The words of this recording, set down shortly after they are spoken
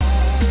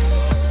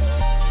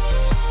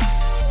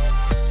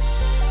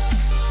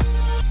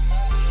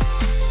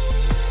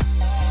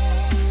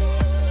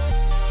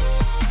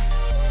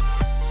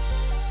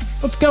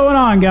going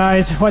on,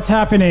 guys? What's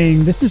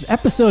happening? This is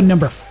episode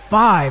number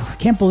 5.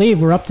 Can't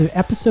believe we're up to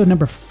episode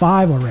number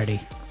 5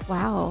 already.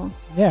 Wow.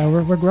 Yeah,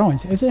 we're growing.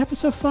 Is it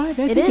episode 5?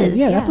 It is.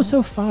 Yeah,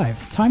 episode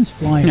 5. Time's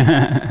flying.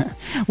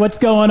 What's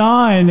going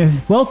on?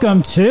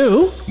 Welcome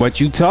to... What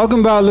you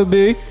talking about, Lil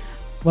B?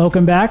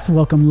 Welcome back. So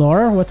welcome,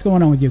 Laura. What's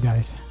going on with you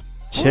guys?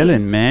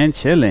 Chilling, man.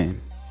 Chilling.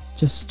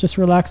 Just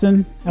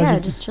relaxing?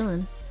 Just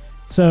chilling.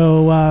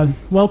 So,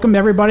 welcome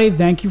everybody.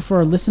 Thank you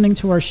for listening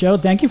to our show.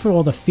 Thank you for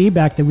all the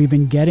feedback that we've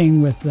been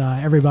getting with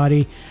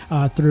everybody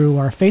through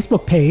our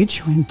Facebook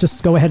page. And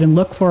just go ahead and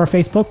look for our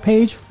Facebook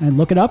page and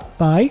look it up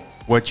by...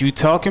 What you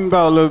talking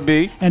about, Lil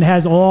B? And it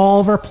has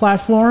all of our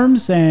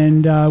platforms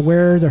and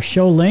where the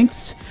show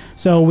links.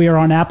 So we are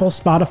on Apple,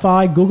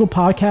 Spotify, Google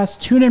Podcasts,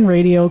 TuneIn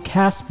Radio,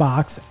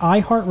 CastBox,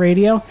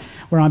 iHeartRadio.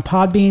 We're on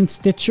Podbean,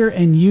 Stitcher,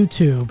 and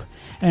YouTube.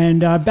 And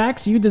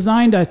Bax, you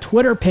designed a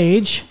Twitter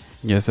page.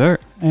 Yes, sir.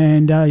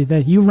 And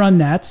that you run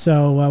that.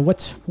 So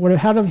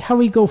how do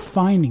we go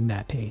finding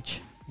that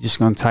page? Just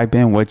gonna type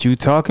in what you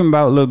talking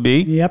about, Lil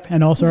B. Yep,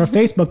 and also our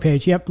Facebook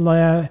page. Yep.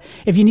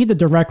 If you need the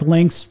direct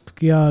links,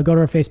 go to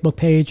our Facebook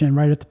page, and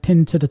right at the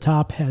pin to the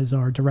top has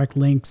our direct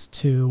links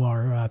to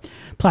our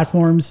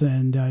platforms.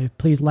 And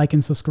please like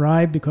and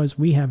subscribe because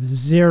we have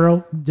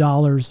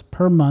 $0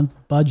 per month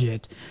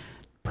budget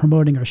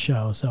promoting our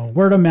show. So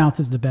word of mouth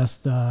is the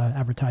best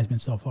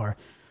advertisement so far.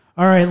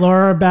 All right,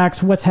 Laura,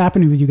 Bax, what's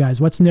happening with you guys?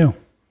 What's new?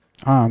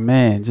 Oh,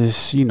 man,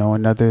 just,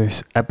 another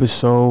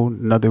episode,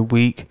 another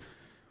week.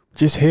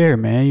 Just here,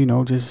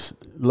 man, just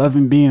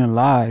loving being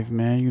alive,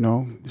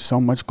 man.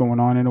 So much going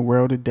on in the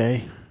world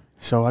today.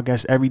 So I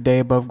guess every day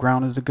above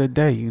ground is a good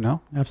day,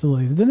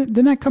 Absolutely.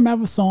 Didn't that come out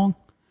of a song?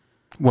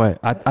 What?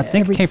 I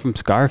think it came from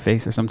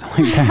Scarface or something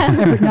like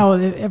that.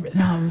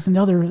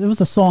 It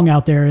was a song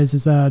out there.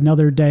 Is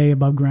another day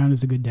above ground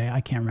is a good day.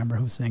 I can't remember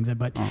who sings it,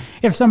 but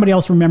if somebody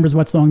else remembers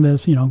what song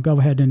this, go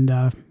ahead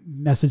and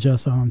message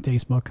us on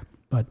Facebook.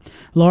 But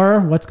Laura,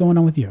 what's going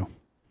on with you?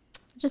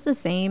 Just the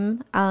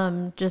same.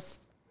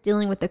 Just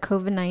dealing with the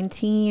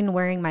COVID-19,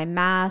 wearing my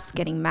mask,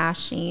 getting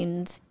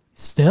mask-shamed.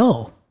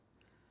 Still?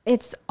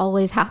 It's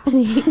always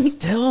happening.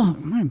 Still?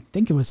 I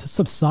think it was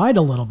subside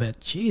a little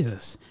bit.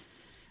 Jesus.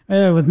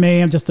 With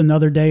me, I'm just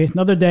another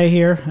day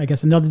here. I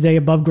guess another day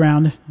above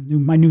ground.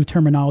 My new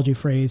terminology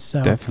phrase.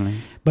 So. Definitely.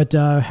 But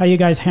how you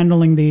guys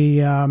handling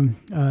the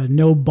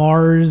no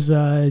bars,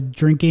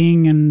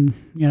 drinking, and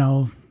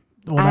all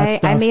that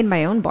stuff? I made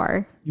my own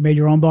bar. You made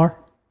your own bar?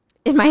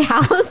 In my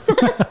house.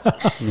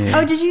 Yeah.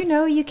 Oh, did you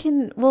know you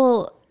can?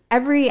 Well,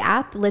 every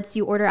app lets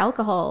you order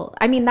alcohol.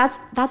 I mean,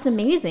 that's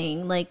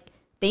amazing. Like,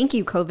 thank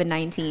you,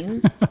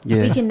 COVID-19.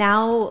 Yeah. We can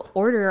now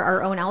order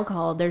our own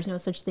alcohol. There's no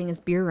such thing as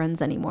beer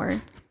runs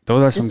anymore.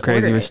 Those are some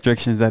crazy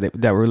restrictions that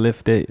were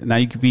lifted. Now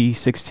you could be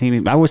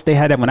 16. I wish they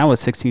had that when I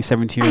was 16,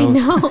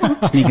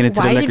 17-year-olds sneaking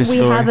into the liquor store.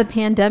 Why did we have a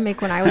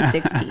pandemic when I was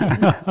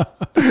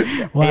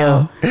 16?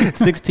 Wow. Hey,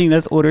 16,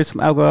 let's order some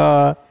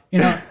alcohol.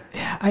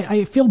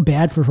 I feel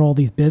bad for all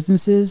these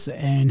businesses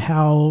and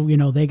how,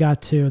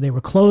 they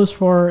were closed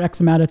for X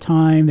amount of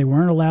time. They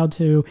weren't allowed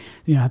to,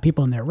 have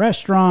people in their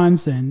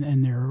restaurants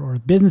and their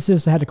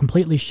businesses had to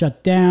completely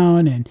shut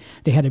down and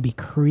they had to be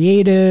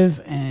creative.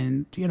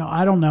 And,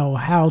 I don't know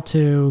how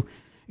to,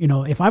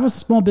 if I was a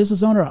small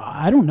business owner,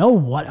 I don't know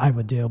what I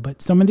would do.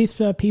 But some of these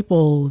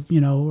people,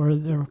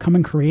 they're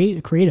coming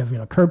creative,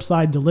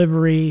 curbside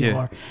delivery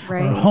or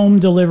home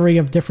delivery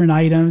of different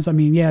items. I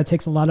mean, it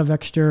takes a lot of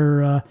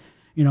extra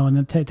and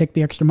then take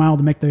the extra mile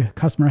to make the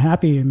customer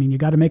happy. I mean, you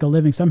got to make a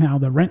living somehow.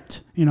 The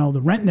rent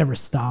never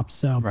stops.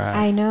 So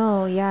I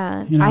know,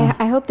 yeah.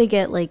 I hope they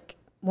get like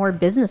more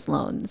business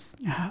loans.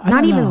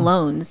 Not even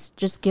loans,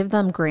 just give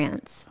them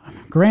grants.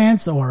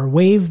 Grants or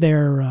waive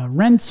their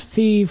rent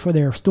fee for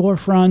their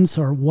storefronts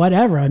or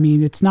whatever. I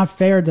mean, it's not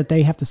fair that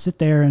they have to sit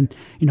there and,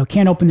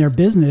 can't open their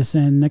business.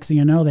 And next thing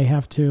you know, they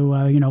have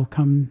to,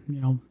 come,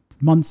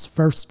 months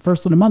first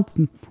of the month,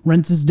 and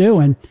rent is due.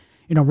 And,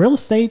 real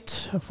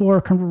estate for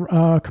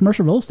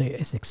commercial real estate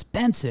is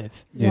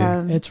expensive.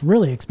 Yeah. It's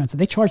really expensive.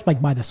 They charge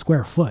like by the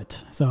square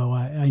foot. So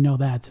I know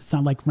that it's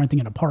not like renting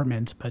an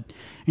apartment, but,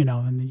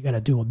 and you got to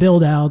do a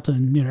build out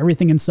and,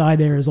 everything inside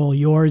there is all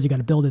yours. You got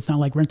to build it. It's not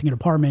like renting an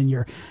apartment.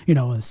 Your,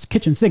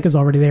 kitchen sink is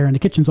already there and the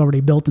kitchen's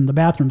already built and the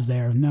bathroom's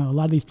there. No, a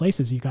lot of these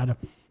places you got to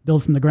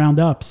build from the ground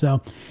up.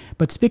 So,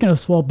 but speaking of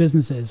small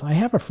businesses, I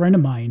have a friend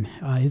of mine.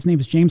 His name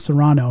is James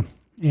Serrano.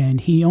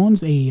 And he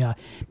owns a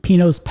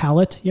Pinot's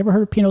Palate. You ever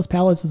heard of Pinot's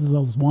Palate? This is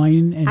those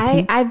wine and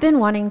I've been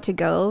wanting to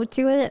go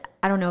to it.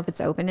 I don't know if it's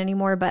open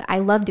anymore, but I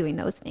love doing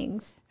those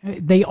things.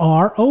 They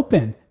are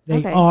open.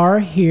 They are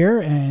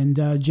here.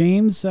 And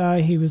James,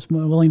 he was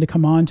willing to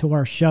come on to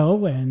our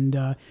show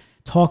and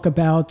talk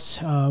about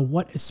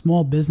what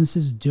small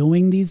businesses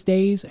doing these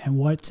days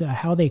and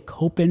how they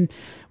coping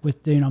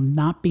with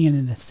not being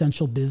an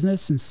essential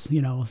business. Since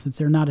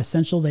they're not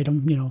essential, they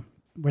don't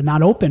we're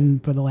not open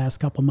for the last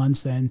couple of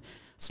months and.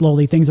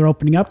 Slowly things are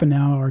opening up, and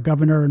now our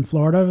governor in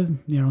Florida,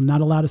 not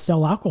allowed to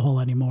sell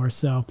alcohol anymore.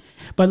 So,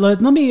 but let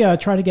me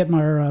try to get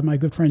my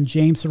good friend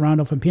James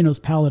Serrano from Pinot's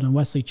Palate in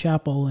Wesley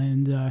Chapel,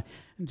 and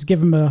Just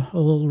give him a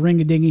little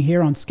ring-a-dingy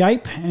here on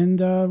Skype, and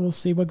we'll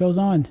see what goes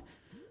on.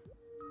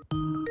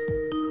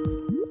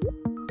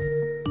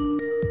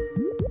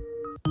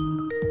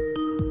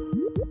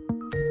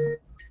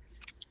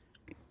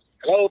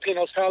 Hello,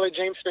 Pinos Palette.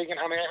 James speaking.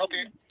 How may I help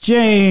you?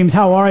 James,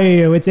 how are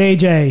you? It's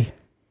AJ.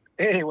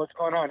 Hey, what's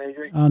going on,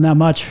 AJ? Not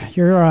much.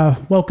 You're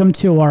welcome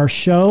to our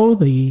show.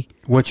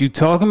 What you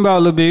talking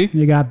about, LeB?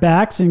 You got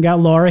Bax and you got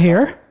Laura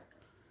here.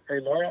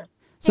 Hey, Laura.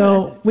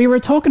 So we were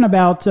talking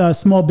about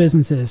small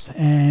businesses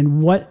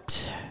and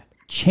what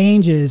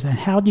changes and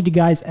how did you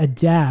guys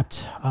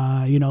adapt?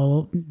 I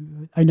know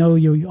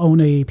you own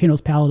a Pinos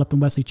Palette up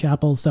in Wesley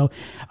Chapel. So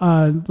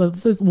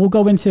we'll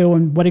go into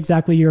what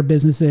exactly your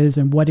business is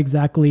and what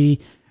exactly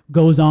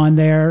goes on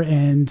there,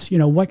 and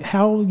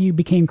how you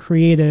became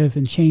creative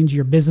and changed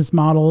your business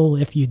model,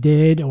 if you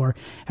did, or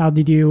how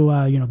did you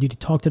did you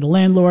talk to the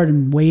landlord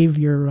and waive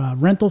your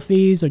rental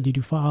fees, or did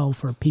you file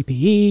for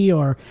PPE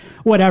or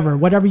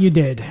whatever you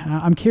did.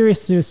 I'm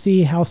curious to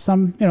see how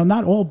some,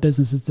 not all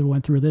businesses that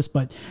went through this,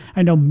 but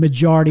I know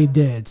majority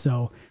did.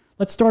 So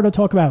let's start to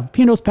talk about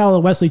Pinos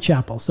Palette Wesley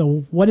Chapel.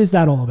 So what is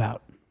that all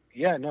about?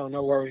 Yeah, no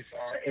worries,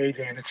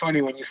 AJ. And it's funny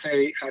when you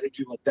say, how did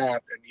you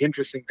adapt? And the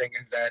interesting thing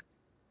is that,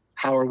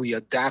 how are we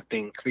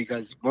adapting?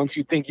 Because once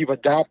you think you've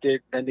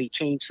adapted, then they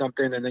change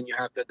something and then you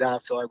have to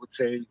adapt. So I would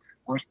say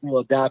we're still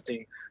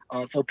adapting.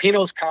 So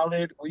Pinos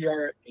Palette, we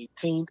are a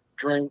paint,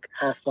 drink,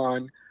 have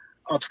fun,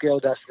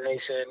 upscale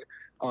destination,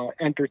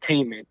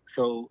 entertainment.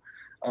 So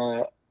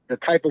the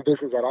type of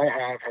business that I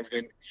have has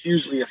been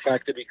hugely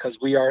affected because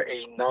we are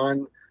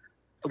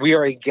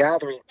a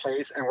gathering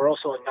place, and we're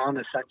also a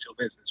non-essential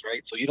business,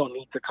 right? So you don't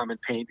need to come and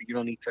paint, you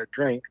don't need to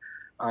drink.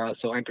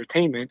 So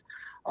entertainment.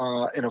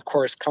 And of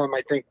course,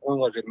 I think, when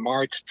was it?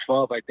 March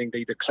 12th, I think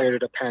they declared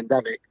it a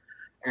pandemic.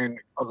 And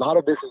a lot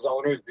of business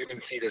owners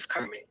didn't see this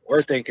coming.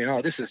 We're thinking,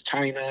 oh, this is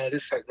China.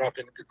 This has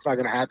nothing. It's not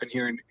going to happen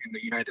here in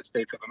the United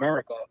States of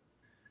America.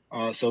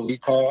 So we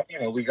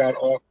got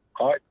all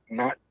caught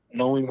not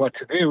knowing what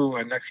to do.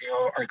 And next thing you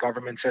know, our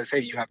government says, hey,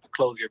 you have to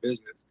close your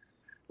business.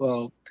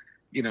 Well,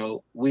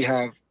 we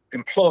have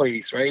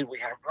employees, right? We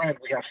have rent.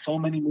 We have so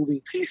many moving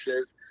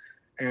pieces.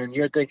 And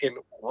you're thinking,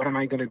 what am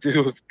I going to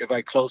do if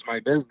I close my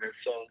business?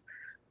 So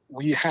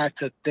we had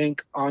to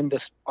think on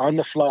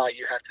the fly.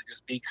 You had to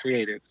just be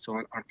creative.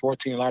 So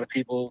unfortunately, a lot of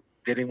people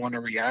didn't want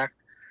to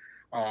react.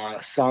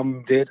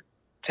 Some did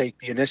take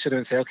the initiative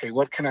and say, okay,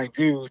 what can I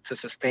do to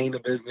sustain the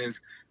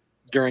business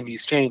during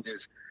these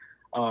changes?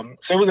 So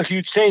it was a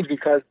huge change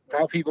because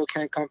now people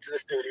can't come to the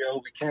studio.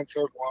 We can't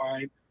serve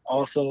wine.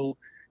 Also,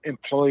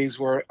 employees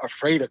were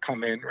afraid to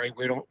come in, right?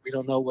 We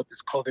don't know what this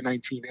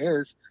COVID-19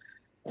 is.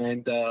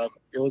 And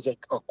it was a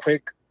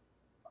quick,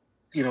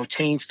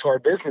 change to our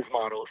business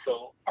model.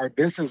 So our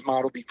business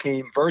model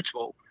became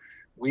virtual.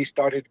 We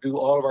started to do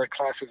all of our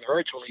classes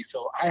virtually.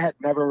 So I had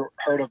never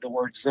heard of the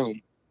word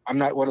Zoom. I'm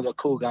not one of the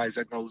cool guys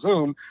that know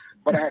Zoom,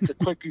 but I had to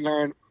quickly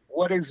learn,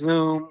 what is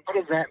Zoom? What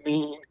does that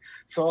mean?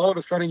 So all of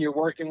a sudden you're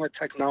working with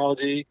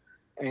technology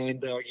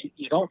and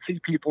you don't see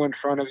people in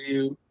front of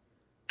you.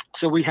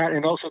 So we had,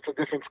 and also it's a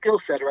different skill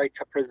set, right,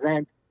 to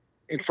present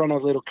in front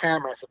of a little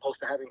camera as opposed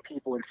to having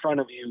people in front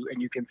of you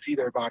and you can see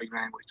their body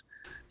language.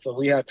 So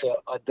we had to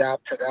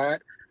adapt to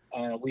that.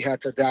 We had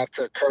to adapt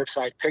to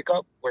curbside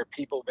pickup, where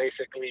people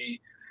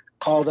basically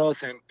called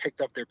us and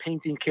picked up their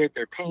painting kit,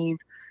 their paint,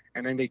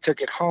 and then they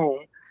took it home.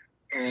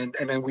 And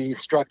then we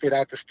instructed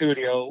at the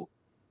studio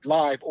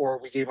live, or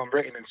we gave them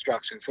written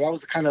instructions. So that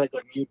was kind of like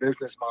a new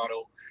business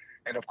model.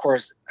 And of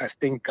course, as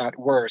things got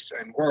worse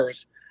and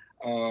worse,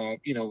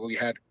 we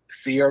had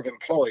fear of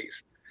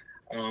employees.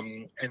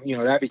 And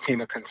that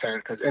became a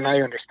concern and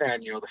I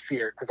understand, the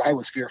fear, because I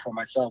was fearful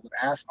myself with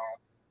asthma.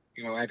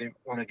 I didn't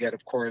want to get,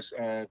 of course,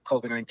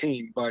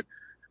 COVID-19, but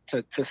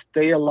to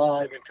stay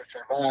alive and to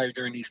survive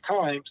during these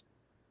times,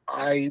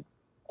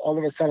 all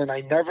of a sudden,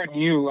 I never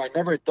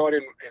thought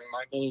in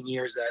my million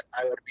years that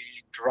I would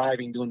be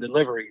driving, doing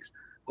deliveries.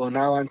 Well,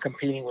 now I'm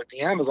competing with the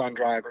Amazon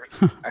drivers.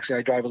 Actually,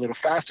 I drive a little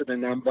faster than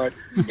them, but,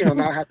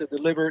 now I have to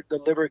deliver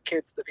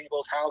kits to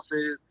people's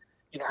houses,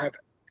 I have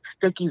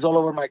stickies all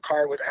over my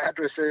car with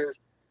addresses,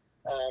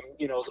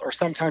 or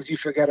sometimes you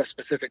forget a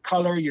specific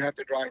color, you have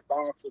to drive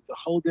back. So it's a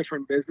whole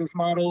different business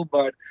model.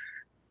 But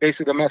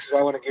basically the message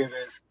I want to give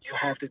is you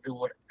have to do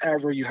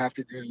whatever you have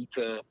to do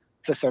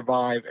to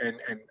survive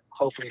and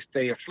hopefully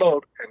stay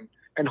afloat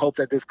and hope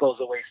that this goes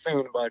away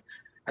soon. But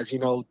as you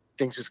know,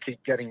 things just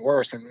keep getting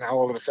worse. And now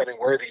all of a sudden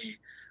we're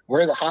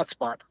the hot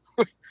spot.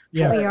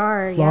 Yeah, we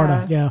are.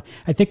 Florida. Yeah.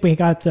 I think we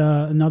got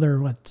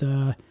another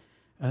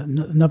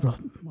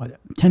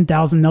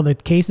 10,000 other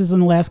cases in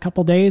the last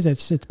couple of days.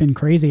 It's been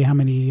crazy how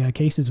many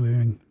cases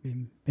we've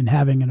been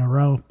having in a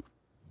row.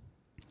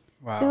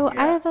 Wow. So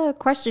yeah. I have a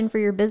question for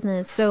your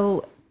business.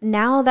 So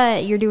now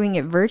that you're doing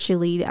it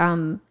virtually,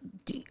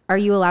 are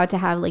you allowed to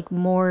have like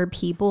more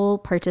people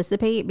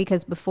participate?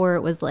 Because before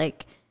it was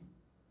like,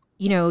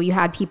 you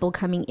had people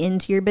coming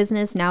into your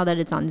business. Now that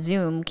it's on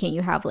Zoom, can't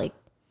you have like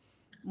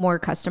more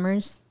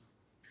customers?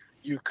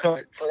 You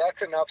could. So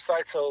that's an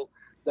upside. So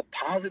the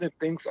positive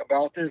things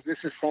about this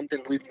is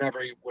something we've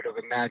never would have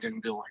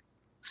imagined doing.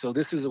 So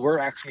we're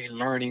actually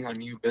learning a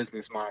new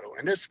business model.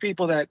 And there's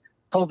people that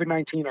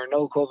COVID-19 or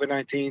no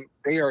COVID-19,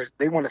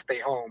 they want to stay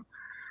home.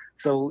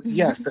 So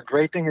yes, the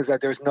great thing is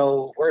that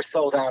we're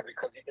sold out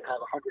because you can have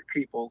 100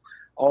 people.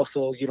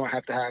 Also, you don't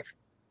have to have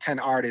 10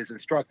 artists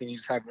instructing, you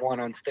just have one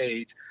on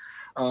stage.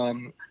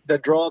 The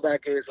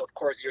drawback is, of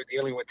course, you're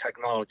dealing with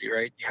technology,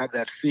 right? You have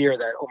that fear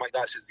that, oh my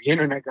gosh, is the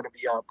internet going to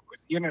be up? Or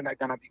is the internet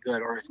going to be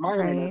good? Or is my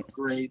internet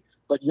great,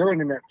 but your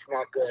internet's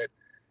not good?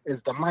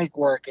 Is the mic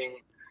working?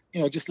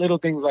 Just little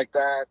things like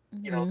that.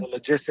 The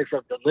logistics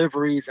of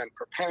deliveries and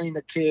preparing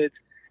the kids,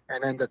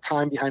 and then the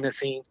time behind the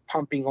scenes,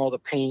 pumping all the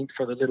paint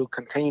for the little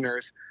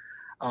containers.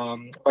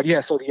 But yeah,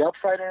 so the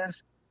upside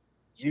is,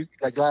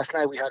 like last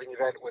night we had an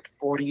event with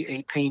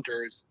 48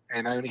 painters,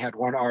 and I only had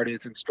one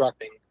artist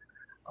instructing.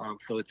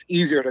 So it's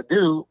easier to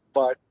do,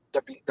 but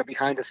the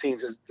behind the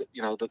scenes is,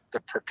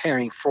 the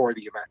preparing for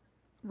the event.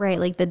 Right,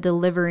 like the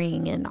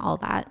delivering and all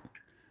that.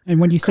 And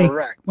when you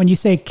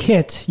say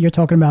kit, you're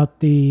talking about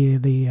the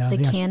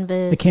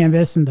canvas, the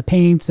canvas and the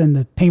paints and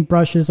the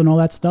paintbrushes and all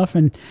that stuff.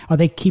 And are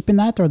they keeping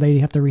that, or they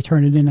have to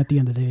return it in at the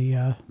end of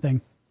the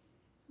thing?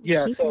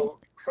 Yeah. So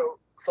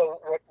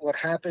what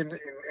happened in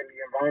the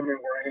environment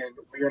we're in,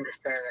 we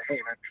understand that,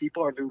 hey man,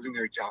 people are losing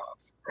their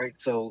jobs, right?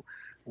 So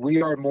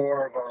we are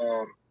more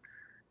of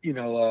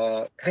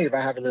hey, if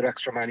I have a little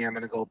extra money, I'm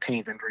going to go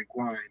paint and drink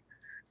wine.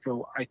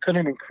 So I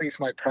couldn't increase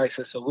my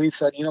prices. So we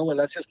said, you know what,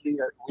 let's just we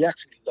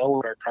actually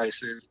lowered our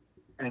prices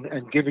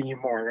and giving you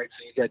more, right?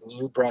 So you get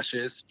new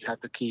brushes you have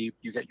to keep,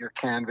 you get your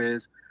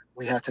canvas.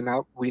 We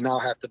now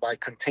have to buy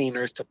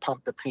containers to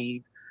pump the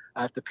paint.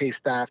 I have to pay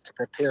staff to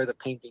prepare the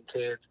painting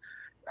kits.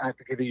 I have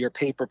to give you your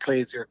paper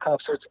plates, your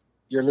cups, so it's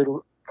your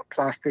little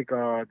plastic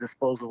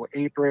disposable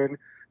apron.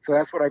 So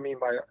that's what I mean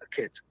by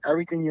kits.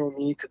 Everything you'll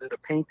need to do the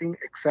painting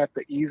except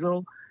the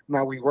easel.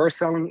 Now we were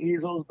selling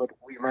easels, but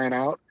we ran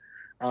out.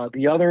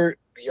 The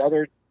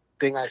other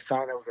thing I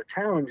found that was a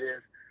challenge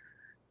is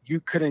you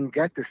couldn't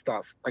get this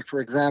stuff. Like for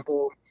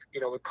example,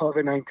 with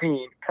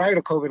COVID-19, prior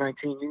to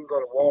COVID-19, you can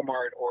go to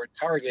Walmart or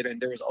Target and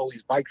there was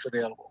always bikes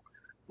available.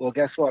 Well,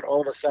 guess what?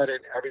 All of a sudden,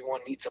 everyone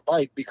needs a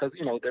bike because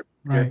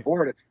they're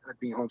bored at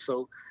being home.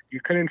 So you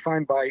couldn't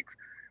find bikes.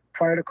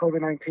 Prior to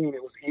COVID-19,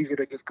 it was easy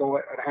to just go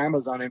on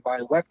Amazon and buy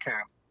a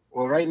webcam.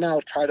 Well, right now,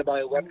 try to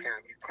buy a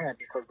webcam. You can't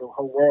because the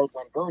whole world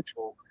went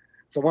virtual.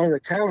 So one of the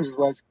challenges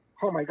was,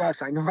 oh my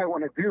gosh, I know I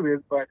want to do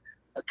this, but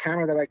a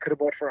camera that I could have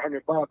bought for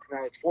 $100,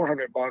 now it's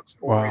 $400,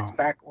 or it's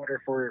back order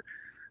for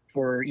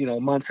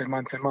months and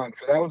months and months.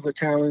 So that was the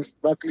challenge.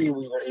 Luckily,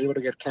 we were able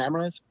to get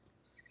cameras.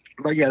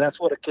 But yeah, that's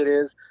what a kit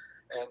is.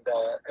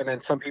 And then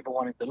some people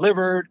want it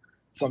delivered.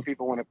 Some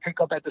people want to pick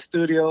up at the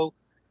studio.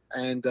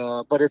 And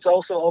but it's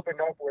also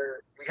opened up where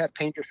we had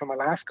painters from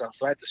Alaska.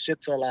 So I had to ship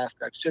to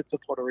Alaska, I shipped to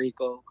Puerto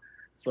Rico.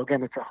 So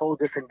again, it's a whole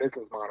different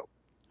business model.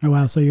 Oh,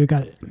 wow. So you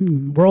got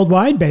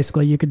worldwide,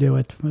 basically, you could do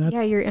it.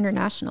 Yeah, you're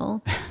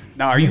international.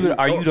 Now, are you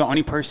the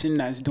only person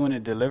that's doing the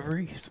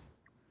deliveries?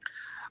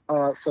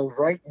 So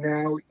right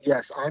now,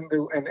 yes, I'm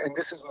and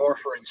this is more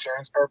for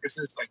insurance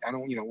purposes. Like I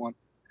don't, want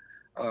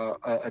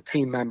a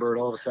team member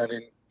all of a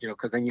sudden,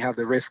 because then you have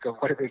the risk of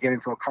what if they get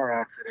into a car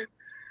accident.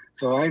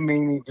 So I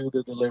mainly do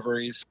the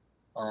deliveries,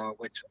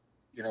 which,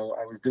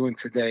 I was doing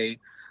today.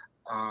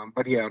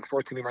 But yeah,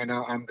 unfortunately right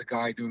now I'm the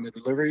guy doing the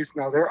deliveries.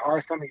 Now there are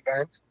some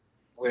events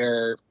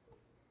where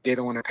they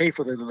don't want to pay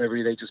for the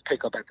delivery. They just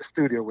pick up at the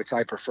studio, which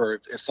I prefer.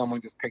 If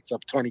someone just picks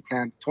up 20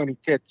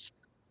 kits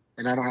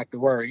and I don't have to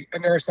worry.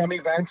 And there are some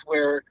events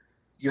where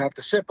you have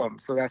to ship them.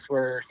 So that's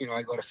where,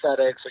 I go to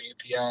FedEx or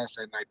UPS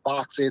and I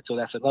box it. So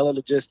that's another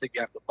logistic.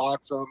 You have to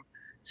box them,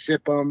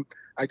 ship them.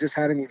 I just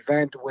had an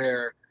event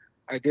where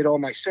I did all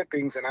my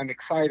shippings and I'm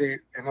excited.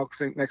 And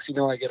next you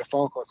know, I get a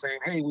phone call saying,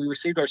 hey, we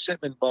received our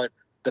shipment, but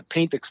the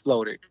paint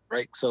exploded,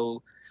 right?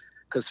 So,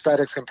 because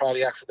FedEx can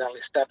probably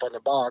accidentally step on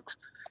the box.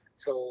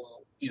 So,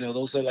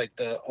 those are like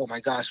oh my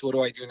gosh, what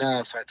do I do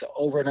now? So I had to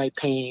overnight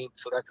paint.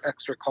 So that's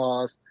extra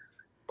cost.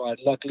 But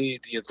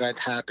luckily the event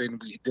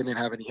happened. We didn't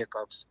have any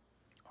hiccups.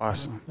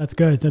 Awesome. That's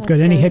good. That's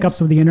good. Any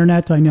hiccups with the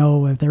internet? I know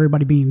with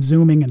everybody being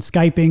Zooming and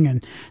Skyping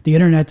and the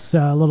internet's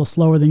a little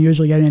slower than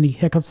usual. You had any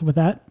hiccups with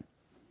that?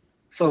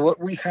 So what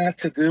we had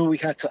to do, we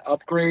had to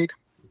upgrade.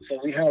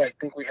 So I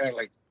think we had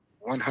like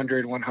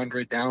 100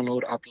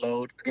 download,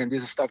 upload. Again,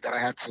 this is stuff that I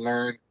had to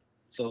learn.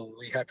 So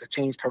we had to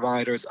change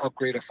providers,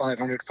 upgrade to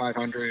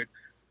 500.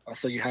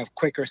 So you have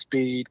quicker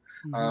speed.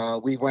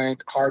 Mm-hmm. We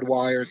went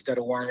hardwire instead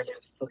of wireless.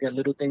 So again,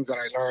 little things that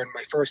I learned.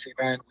 My first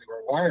event, we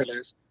were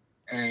wireless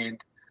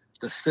and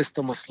the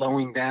system was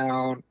slowing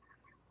down,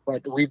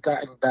 but we've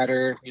gotten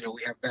better. We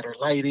have better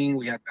lighting,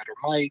 we have better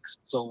mics.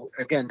 So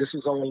again, this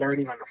was all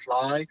learning on the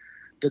fly.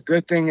 The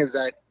good thing is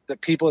that the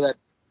people that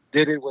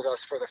did it with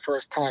us for the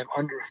first time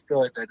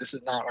understood that this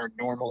is not our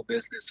normal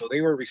business. So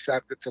they were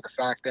receptive to the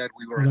fact that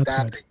we were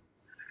adapting.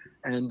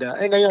 Good.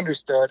 And they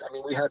understood. I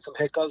mean, we had some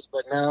hiccups,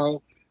 but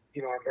now,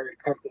 I'm very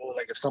comfortable.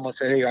 Like if someone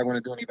said, hey, I want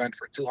to do an event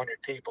for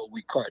 200 people,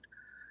 we could.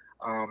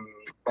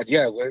 But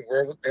yeah,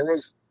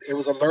 it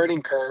was a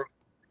learning curve.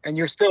 and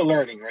you're still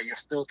learning, right? You're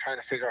still trying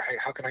to figure out, hey,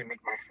 how can I make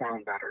my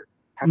sound better?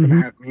 How can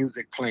I have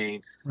music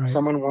playing? Right.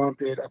 Someone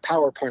wanted a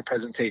PowerPoint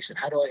presentation.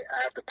 How do I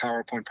add the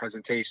PowerPoint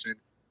presentation?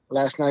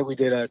 Last night we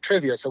did a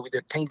trivia, so we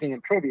did painting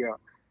and trivia.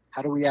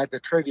 How do we add the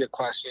trivia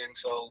question?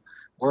 So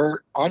we're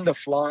on the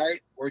fly.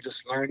 We're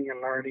just learning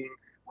and learning.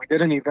 We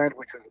did an event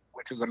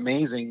which was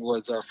amazing.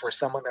 Was for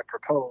someone that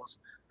proposed,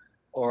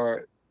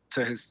 or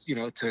to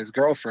his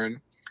girlfriend,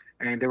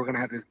 and they were going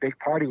to have this big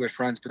party with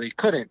friends, but they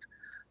couldn't.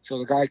 So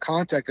the guy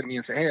contacted me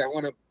and said, "Hey, I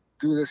want to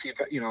do this,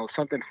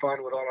 something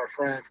fun with all our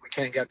friends. We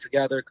can't get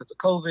together because of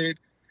COVID."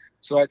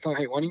 So I told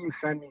him, "Hey, why don't you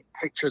send me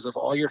pictures of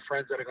all your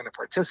friends that are going to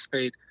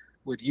participate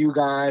with you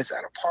guys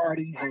at a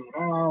party, hanging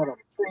out on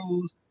a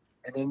cruise,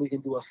 and then we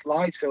can do a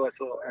slideshow as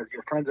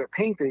your friends are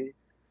painting.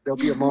 There'll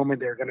be a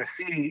moment they're going to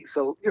see.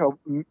 So,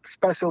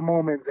 special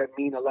moments that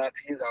mean a lot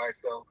to you guys."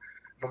 So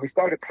when we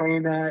started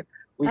playing that,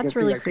 that's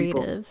really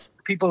creative.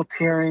 People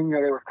tearing,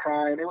 they were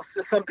crying. It was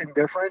just something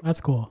different.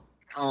 That's cool.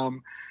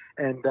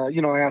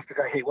 I asked the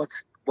guy, "Hey, what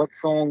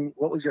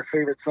was your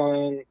favorite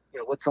song?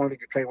 What song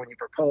did you play when you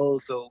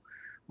proposed?" So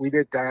we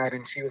did that,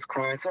 and she was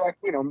crying. So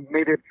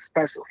made it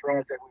special for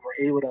us that we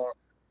were able to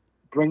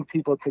bring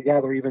people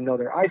together, even though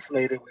they're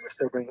isolated. We were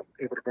still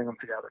able to bring them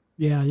together.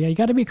 Yeah. You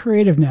got to be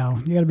creative now.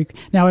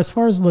 Now, as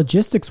far as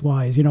logistics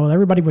wise,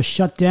 everybody was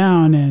shut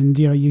down, and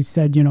you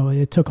said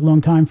it took a long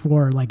time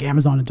for like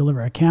Amazon to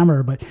deliver a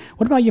camera. But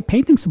what about your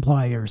painting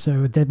suppliers?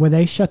 So were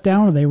they shut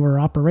down, or they were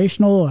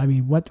operational? I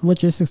mean, what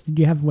logistics did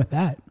you have with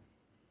that?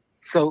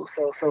 So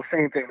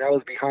same thing. That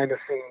was behind the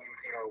scenes.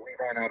 We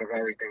ran out of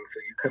everything, so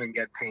you couldn't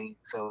get paint.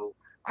 So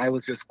I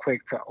was just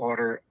quick to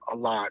order a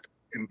lot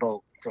in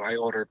bulk. So I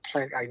ordered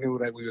plenty. I knew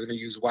that we were going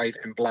to use white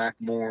and black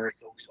more,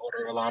 so we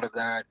ordered a lot of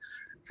that.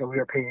 So we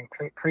were paying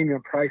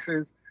premium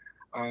prices.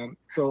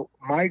 So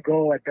my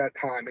goal at that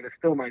time, and it's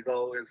still my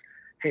goal, is,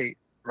 hey,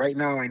 right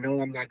now I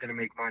know I'm not going to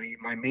make money.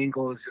 My main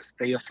goal is just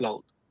stay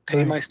afloat,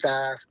 pay my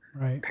staff,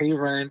 pay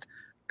rent,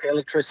 pay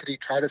electricity,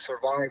 try to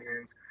survive.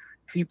 Is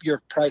keep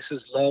your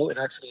prices low and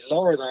actually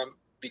lower them,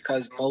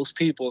 because most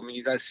people,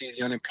 you guys see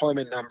the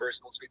unemployment numbers,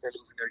 most people are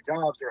losing their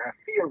jobs or have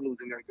fear of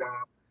losing their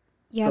job.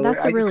 Yeah, so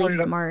that's really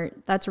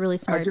smart. That's really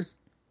smart.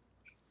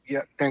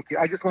 Thank you.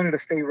 I just wanted to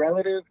stay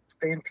relative,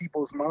 stay in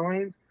people's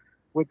minds,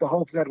 with the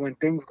hopes that when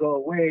things go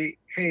away,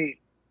 hey,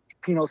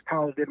 Pino's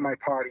Palette did my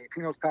party.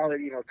 Pino's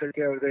Palette, took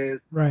care of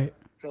this. Right.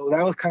 So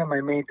that was kind of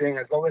my main thing.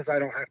 As long as I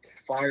don't have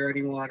to fire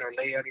anyone or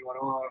lay anyone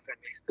off, and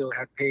they still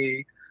have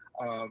paid,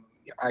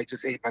 I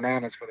just ate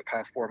bananas for the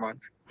past 4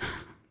 months.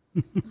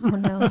 Oh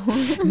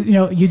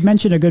no. You'd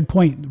mentioned a good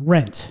point,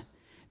 rent.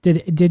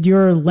 Did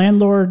your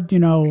landlord,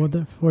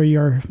 for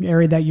your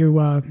area that you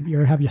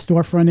have your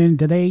storefront in,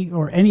 did they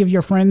or any of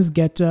your friends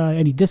get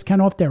any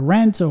discount off their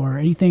rent or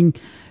anything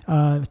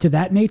to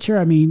that nature?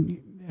 I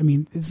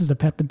mean, this is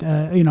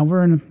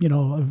we're in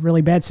a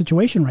really bad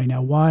situation right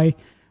now. Why?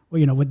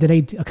 Did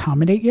they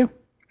accommodate you?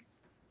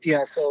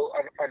 Yeah. So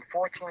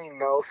unfortunately,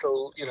 no.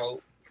 So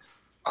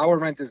our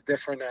rent is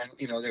different, and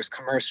there's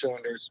commercial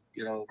and there's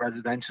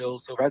residential.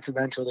 So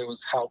residential, there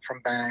was help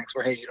from banks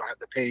where, hey, you don't have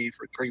to pay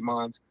for 3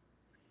 months.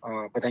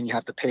 But then you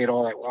have to pay it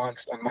all at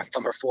once on month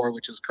number 4,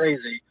 which is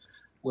crazy.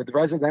 With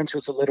residential,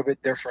 it's a little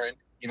bit different.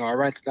 Our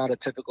rent's not a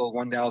typical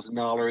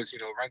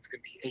 $1,000. Rents can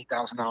be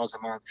 $8,000 a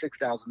month,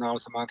 $6,000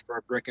 a month for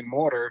a brick and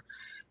mortar.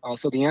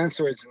 So the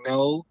answer is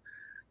no.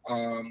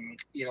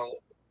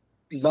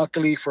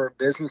 Luckily for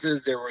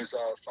businesses, there was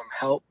some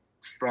help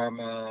from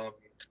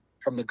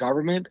the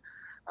government,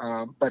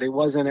 but it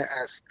wasn't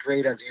as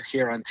great as you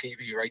hear on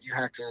TV, right? You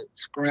had to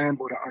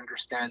scramble to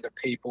understand the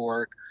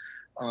paperwork.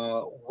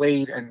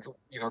 Wait and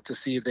to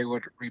see if they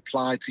would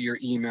reply to your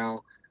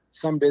email.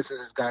 Some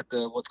businesses got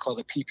what's called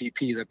the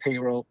PPP, the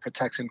Payroll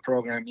Protection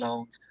Program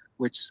loans,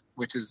 which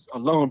is a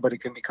loan, but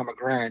it can become a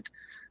grant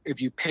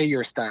if you pay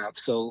your staff.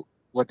 So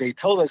what they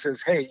told us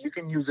is, hey, you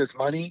can use this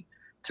money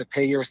to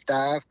pay your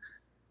staff.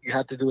 You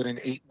have to do it in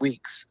 8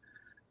 weeks.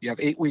 You have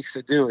 8 weeks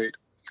to do it.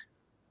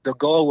 The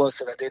goal was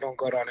so that they don't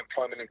go to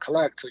unemployment and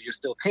collect, so you're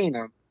still paying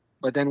them.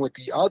 But then with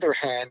the other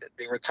hand,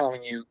 they were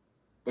telling you,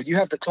 but you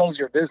have to close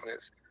your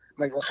business.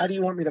 Like, well, how do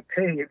you want me to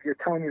pay if you're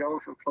telling me to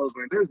also close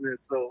my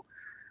business? So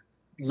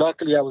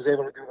luckily I was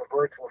able to do the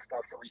virtual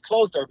stuff. So we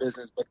closed our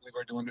business, but we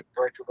were doing it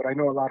virtual. But I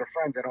know a lot of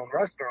friends that own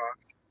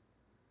restaurants.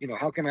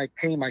 How can I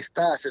pay my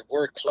staff if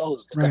we're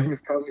closed? The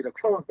government's telling me to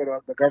close, but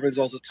the government's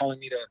also telling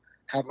me to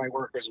have my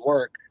workers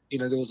work.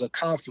 There was a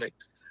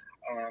conflict.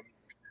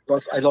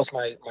 I lost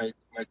my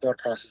thought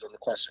process on the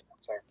question.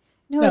 I'm sorry.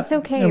 No, it's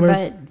okay.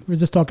 But we're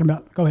just talking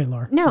about. Go ahead,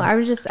 Laura. No,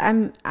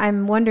 sorry.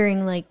 I'm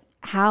wondering like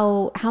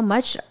how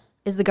much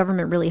is the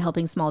government really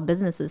helping small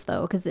businesses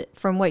though? Because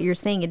from what you're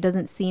saying, it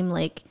doesn't seem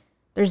like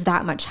there's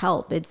that much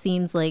help. It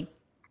seems like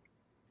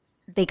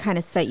they kind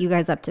of set you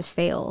guys up to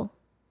fail.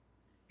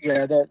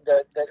 Yeah,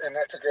 and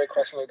that's a great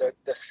question.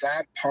 The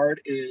sad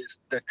part is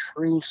the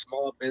true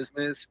small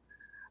business.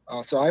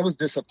 So I was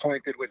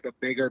disappointed with the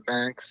bigger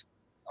banks.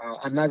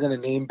 I'm not going to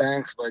name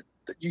banks, but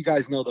you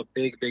guys know the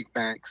big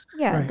banks.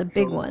 Yeah, right. The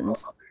big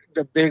ones.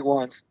 The big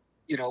ones.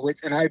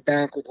 and I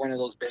bank with one of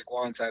those big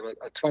ones. I have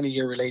a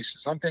 20-year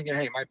relationship. So I'm thinking,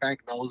 hey, my bank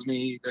knows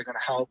me. They're going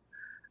to help.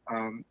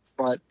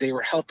 But they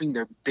were helping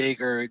their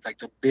bigger, like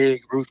the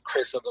big Ruth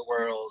Chris of the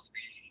world,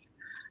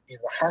 the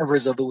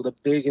Harvards of the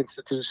big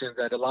institutions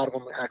that a lot of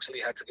them actually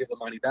had to give the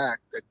money back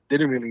that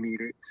didn't really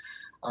need it.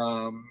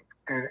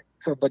 And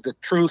so, but the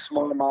true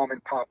small mom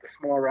and pop, the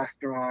small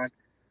restaurant,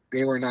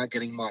 they were not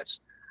getting much,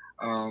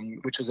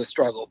 which was a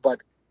struggle. But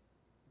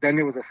then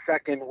there was a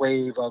second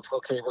wave of,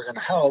 okay, we're going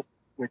to help,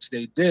 which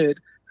they did.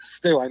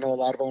 Still, I know a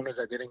lot of owners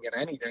that didn't get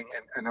anything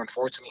and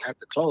unfortunately had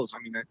to close.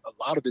 I mean, a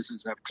lot of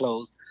businesses have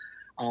closed.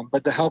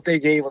 But the help they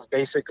gave was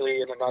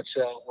basically, in a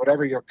nutshell,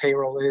 whatever your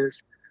payroll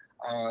is,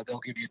 they'll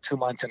give you 2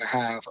 months and a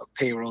half of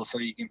payroll so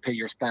you can pay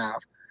your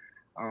staff.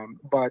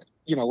 But,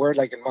 we're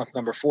like in month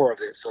number 4 of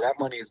this. So that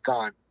money is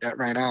gone. That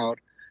ran out.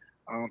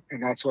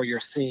 And that's why you're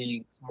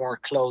seeing more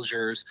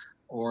closures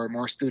or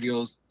more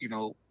studios,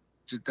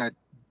 just that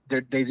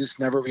they just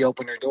never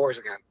reopen their doors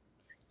again.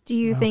 Do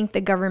you think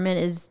the government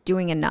is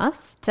doing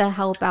enough to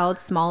help out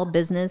small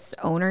business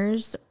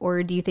owners,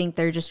 or do you think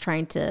they're just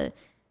trying to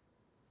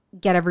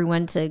get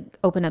everyone to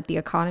open up the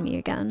economy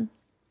again?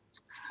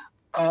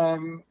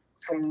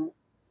 So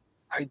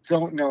I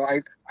don't know.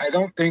 I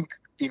don't think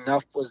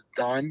enough was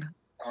done.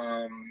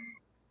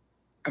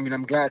 I mean,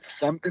 I'm glad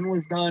something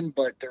was done,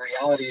 but the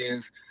reality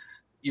is,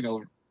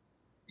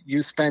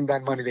 you spend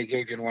that money they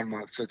gave you in 1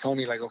 month. So it's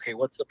only like, okay,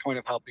 what's the point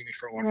of helping me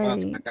for 1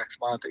 month? But next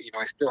month,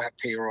 I still have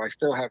payroll, I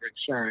still have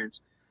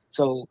insurance.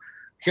 So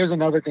here's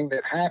another thing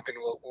that happened.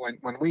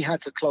 When we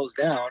had to close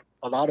down,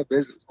 a lot of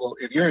business, well,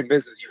 if you're in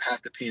business, you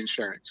have to pay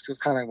insurance. It's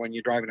kind of like when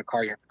you're driving a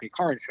car, you have to pay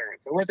car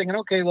insurance. So we're thinking,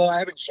 okay, well, I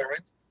have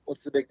insurance.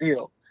 What's the big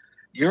deal?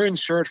 You're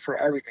insured for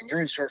everything.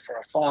 You're insured for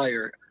a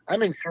fire.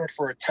 I'm insured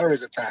for a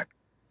terrorist attack.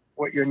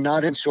 What you're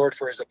not insured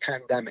for is a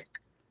pandemic.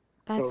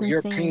 That's so you're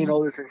insane. paying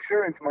all this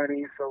insurance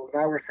money. So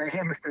now we're saying, hey,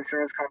 Mr.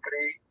 Insurance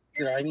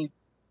Company,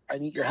 I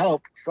need your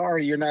help.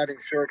 Sorry, you're not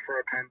insured for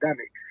a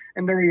pandemic.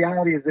 And the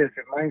reality is this: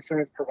 if my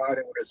insurance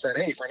provider would have said,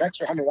 hey, for an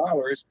extra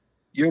 $100,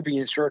 you'll be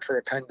insured for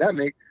a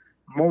pandemic,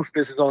 most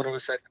business owners would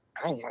have said,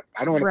 I don't want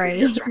to pay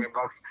the extra $100,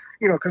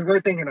 because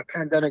we're thinking a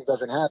pandemic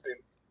doesn't happen.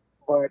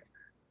 But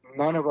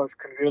none of us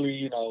can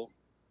really,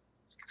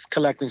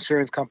 collect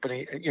insurance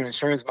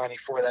money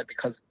for that,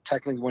 because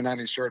technically we're not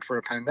insured for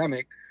a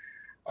pandemic.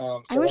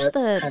 So I wish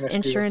the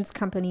insurance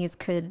companies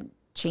could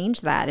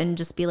change that and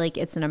just be like,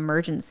 it's an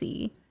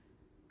emergency.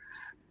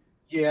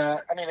 Yeah,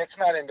 I mean, it's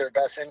not in their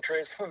best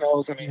interest. Who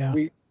knows? I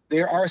mean,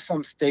 there are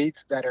some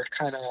states that are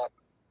kind of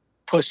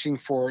pushing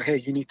for, hey,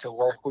 you need to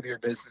work with your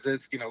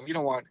businesses. You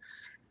don't want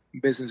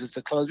businesses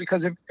to close,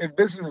 because if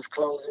businesses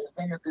close,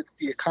 then it's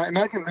the economy.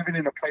 Imagine living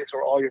in a place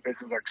where all your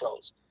businesses are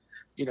closed.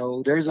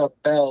 There's a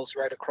Bell's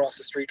right across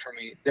the street from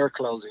me. They're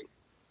closing.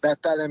 Bed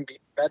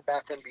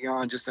Bath and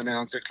Beyond just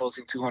announced they're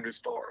closing 200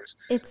 stores.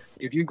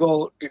 If you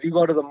go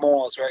to the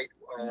malls, right,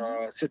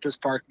 Citrus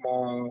Park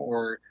Mall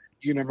or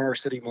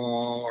University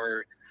Mall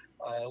or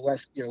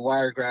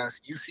Wiregrass,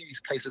 you see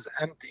these places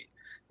empty.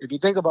 If you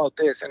think about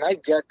this, and I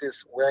get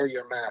this, wear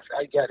your mask.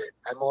 I get it.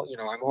 I'm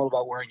all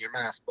about wearing your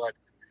mask, but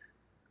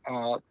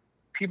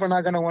people are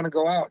not going to want to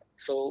go out.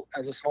 So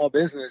as a small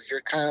business,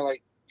 you're kind of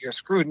like, you're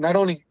screwed. Not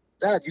only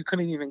that, you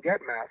couldn't even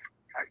get masks.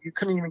 You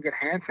couldn't even get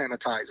hand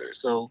sanitizer.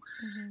 So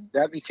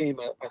that became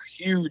a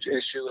huge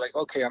issue. Like,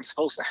 okay, I'm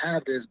supposed to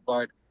have this,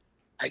 but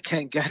I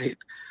can't get it.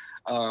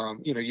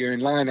 You're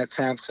in line at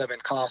Sam's Club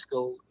and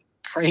Costco,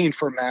 praying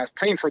for masks,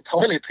 praying for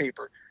toilet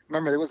paper.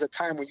 Remember, there was a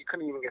time when you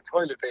couldn't even get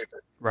toilet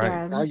paper. Right.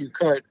 Yeah. Now you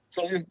could.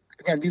 So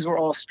again, these were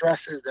all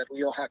stressors that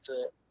we all had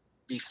to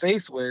be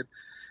faced with.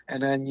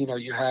 And then,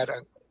 you had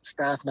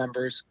staff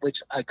members,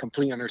 which I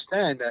completely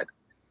understand that,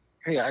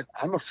 hey,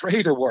 I'm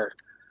afraid of work.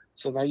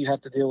 So now you have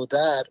to deal with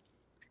that.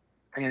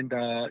 And,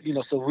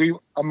 so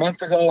a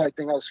month ago, I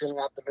think I was feeling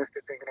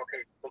optimistic, thinking,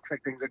 okay, looks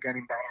like things are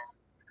getting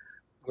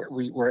better.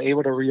 We were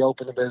able to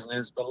reopen the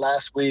business. But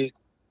last week,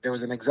 there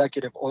was an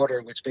executive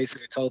order which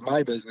basically told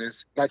my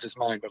business, not just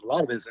mine, but a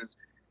lot of business,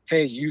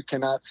 hey, you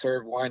cannot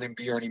serve wine and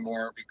beer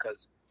anymore,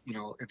 because,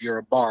 if you're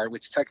a bar,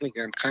 which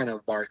technically I'm kind of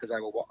a bar because I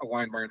have a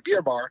wine bar and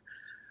beer bar.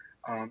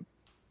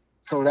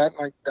 So that's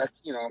going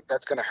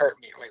to hurt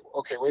me. Like,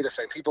 okay, wait a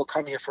second. People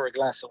come here for a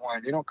glass of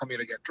wine. They don't come here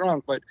to get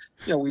drunk, but,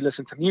 we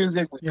listen to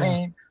music, we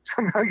paint.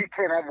 So now you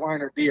can't have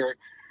wine or beer.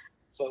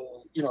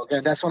 So,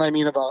 again, that's what I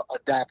mean about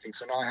adapting.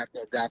 So now I have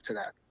to adapt to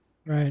that.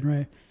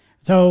 Right.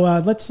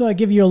 So let's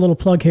give you a little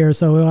plug here.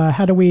 So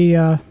how do we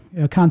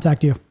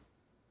contact you?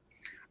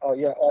 Oh,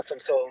 yeah, awesome.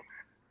 So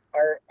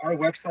our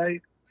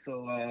website,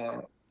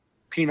 so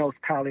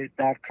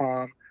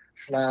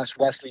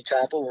pinospalette.com/Wesley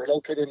Chapel. We're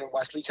located in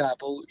Wesley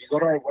Chapel. You go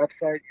to our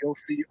website, you'll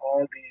see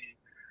all the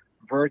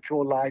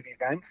virtual live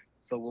events.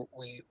 So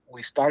we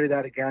started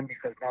that again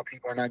because now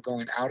people are not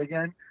going out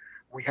again.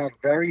 We have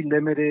very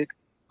limited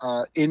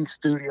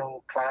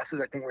in-studio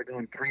classes. I think we're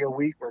doing 3 a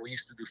week where we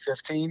used to do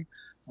 15.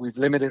 We've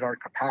limited our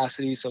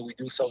capacity, so we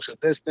do social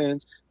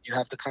distance. You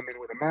have to come in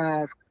with a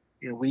mask.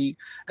 And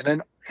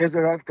then here's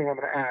the other thing I'm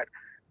going to add.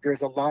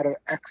 there's a lot of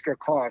extra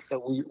costs.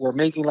 So we're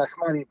making less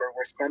money, but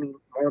we're spending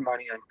more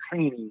money on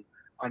cleaning,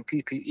 on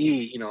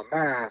PPE,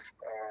 masks,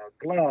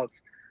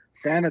 gloves,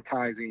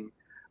 sanitizing,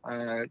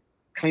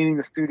 cleaning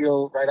the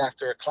studio right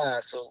after a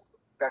class. So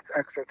that's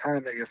extra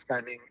time that you're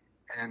spending.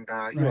 And,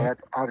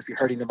 that's obviously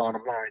hurting the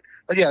bottom line.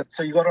 But yeah,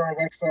 so you go to our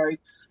website.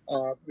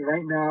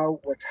 Right now,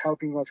 what's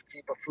helping us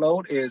keep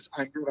afloat is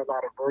I'm doing a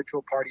lot of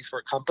virtual parties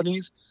for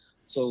companies.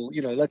 So,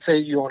 let's say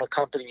you own a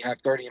company, you have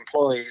 30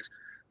 employees.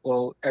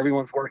 Well,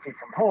 everyone's working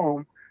from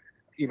home.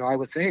 I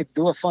would say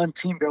do a fun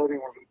team building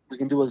where we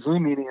can do a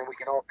Zoom meeting and we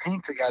can all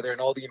paint together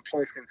and all the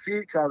employees can see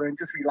each other and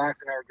just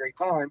relax and have a great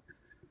time.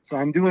 So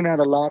I'm doing that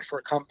a lot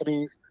for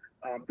companies.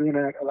 I'm doing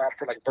that a lot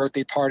for like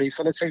birthday parties.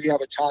 So let's say you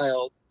have a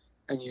child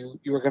and you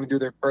were going to do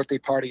their birthday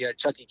party at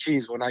Chuck E.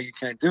 Cheese. Well, now you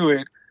can't do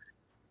it.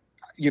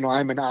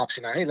 I'm an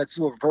option. Hey, let's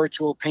do a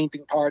virtual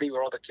painting party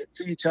where all the kids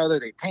see each other.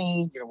 They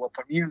paint, we'll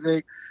put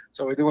music.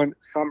 So we're doing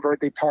some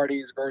birthday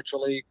parties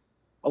virtually.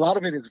 A lot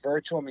of it is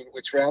virtual. I mean,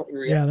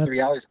 the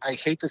reality is I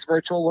hate this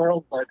virtual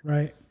world, but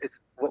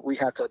it's what we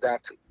had to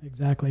adapt to.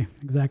 Exactly.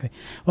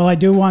 Well, I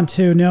do want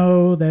to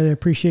know that I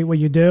appreciate what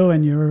you do,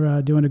 and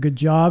you're doing a good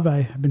job.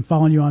 I've been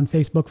following you on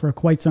Facebook for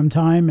quite some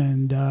time,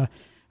 and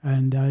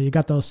you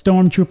got those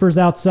stormtroopers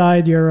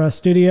outside your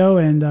studio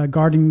and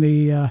guarding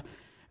the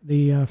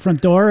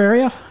front door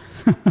area.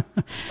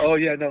 Oh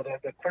yeah, no.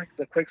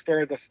 The quick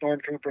story of the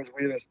stormtroopers.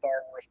 We had a Star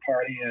Wars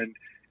party, and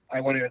I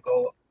wanted to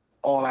go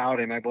all out,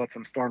 and I bought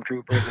some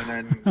stormtroopers, and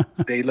then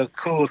they look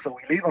cool, so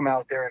we leave them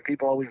out there, and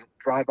people always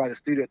drive by the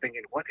studio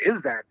thinking, what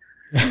is that?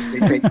 They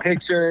take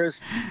pictures.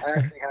 I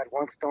actually had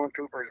one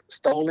stormtrooper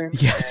stolen.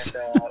 Yes.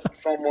 And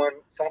someone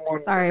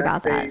sorry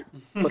about that,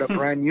 put a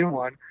brand new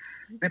one.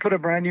 They put a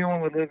brand new one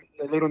with a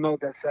little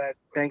note that said,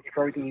 thank you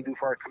for everything you do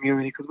for our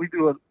community, because we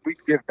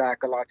give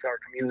back a lot to our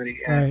community.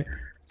 And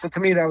so to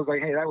me, that was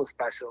like, hey, that was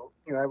special.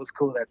 That was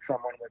cool that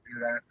someone would do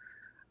that.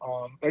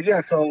 But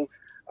yeah, so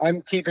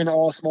I'm keeping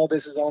all small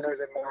business owners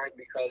in mind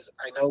because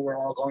I know we're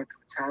all going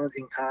through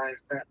challenging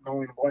times, not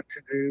knowing what to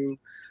do,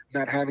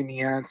 not having the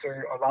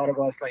answer. A lot of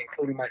us, like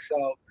including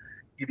myself,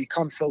 you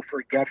become so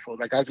forgetful.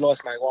 Like I've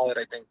lost my wallet,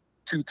 I think,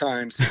 2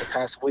 times in the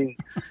past week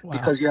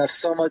because you have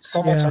so much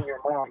on your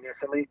mind.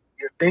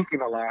 You're thinking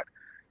a lot,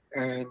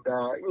 and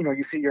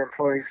you see your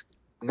employees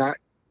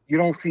you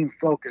don't seem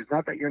focused.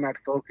 Not that you're not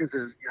focused,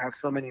 is you have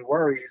so many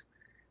worries,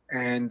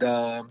 and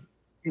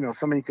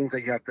so many things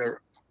that you have to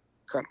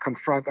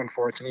confront,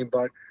 unfortunately.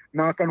 But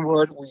knock on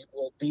wood, we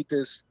will beat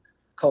this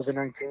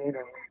COVID-19 and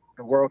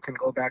the world can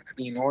go back to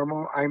being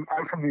normal. I'm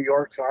from New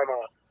York, so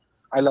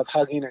I love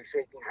hugging and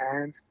shaking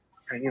hands,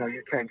 and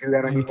you can't do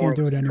that anymore. You can't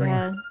do it anymore.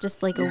 Yeah,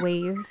 just like a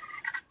wave.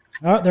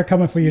 Oh, they're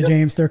coming for you,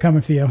 James. They're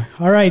coming for you.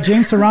 All right,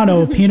 James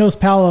Serrano, Pino's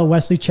Palo,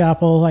 Wesley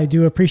Chapel. I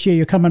do appreciate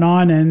you coming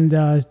on and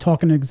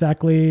talking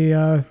exactly,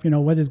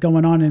 what is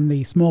going on in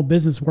the small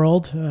business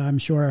world. I'm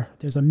sure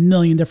there's a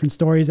million different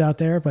stories out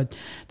there, but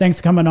thanks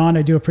for coming on.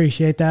 I do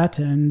appreciate that,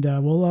 and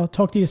we'll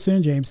talk to you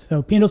soon, James.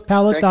 So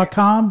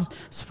pinospalette.com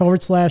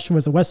 /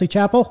 was it Wesley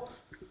Chapel?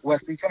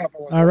 Wesley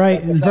Chapel. All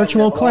right, and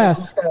virtual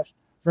class.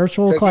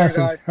 Virtual classes.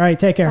 Care, all right,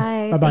 take care.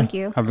 Bye. Bye-bye. Thank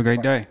you. Have a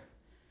great day.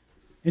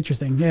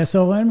 Interesting. Yeah.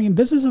 So,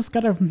 businesses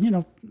got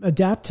to,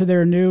 adapt to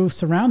their new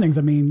surroundings.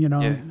 I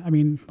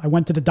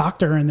went to the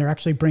doctor and they're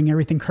actually bringing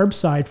everything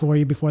curbside for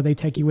you before they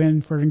take you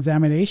in for an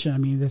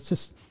examination. It's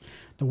just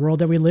the world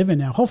that we live in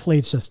now. Hopefully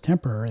it's just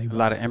temporary. A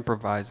lot of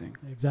improvising.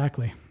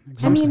 Exactly.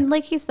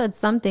 Like he said,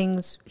 some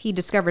things, he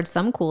discovered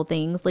some cool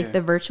things, like the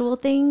virtual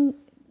thing.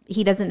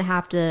 He doesn't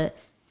have to,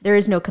 there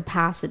is no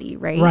capacity,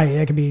 right? Right.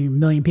 There could be a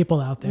million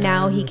people out there.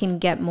 Now he can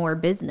get more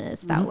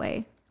business that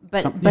way.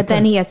 But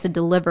then he has to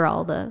deliver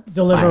all the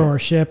supplies. Or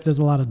ship. There's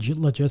a lot of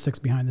logistics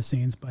behind the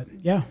scenes, but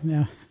yeah,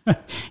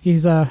 he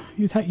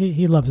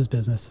loves his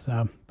business.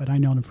 So, but I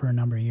known him for a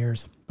number of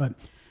years. But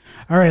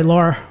all right,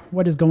 Laura,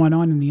 what is going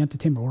on in the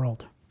entertainment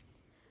world?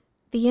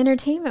 The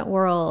entertainment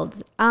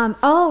world.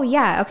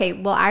 Okay.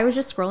 Well, I was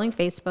just scrolling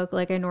Facebook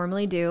like I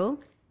normally do.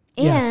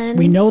 And yes,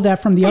 we know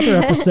that from the other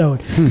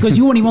episode because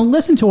you wouldn't even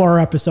listen to our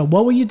episode.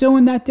 What were you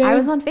doing that day? I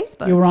was on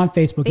Facebook. You were on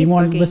Facebook. You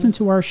want to listen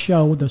to our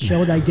show, the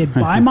show that I did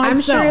by myself.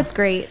 I'm sure it's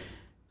great.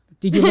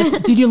 Did you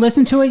listen? Did you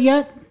listen to it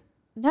yet?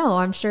 No,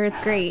 I'm sure it's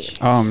great.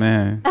 Oh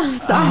man, I'm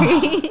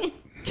sorry.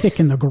 Kick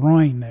in the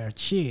groin there.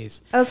 Jeez.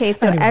 Okay,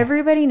 so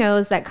everybody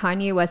knows that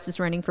Kanye West is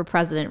running for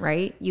president,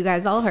 right? You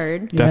guys all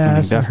heard.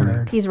 Definitely.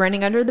 Heard. He's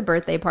running under the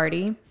birthday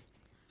party.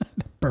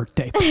 The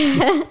birthday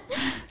party.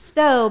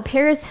 So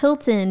Paris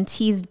Hilton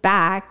teased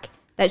back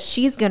that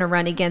she's going to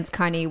run against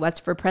Kanye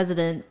West for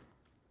president.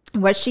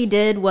 What she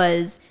did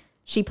was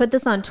she put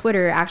this on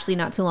Twitter actually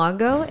not too long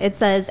ago. It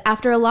says,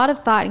 after a lot of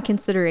thought and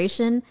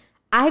consideration,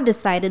 I've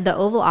decided the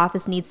Oval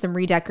Office needs some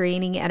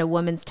redecorating and a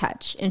woman's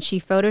touch. And she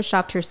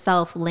photoshopped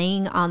herself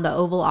laying on the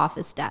Oval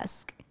Office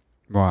desk.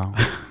 Wow.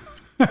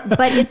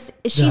 But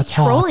she's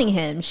trolling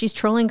him. She's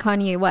trolling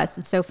Kanye West.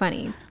 It's so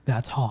funny.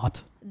 That's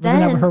hot. Wasn't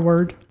that her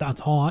word?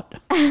 That's hot.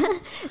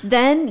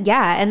 And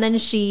then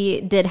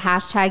she did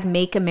hashtag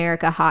Make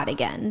America Hot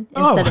Again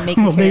instead of Make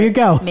there you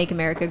go. Make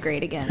America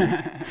Great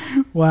Again.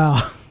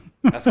 Wow.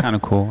 That's kind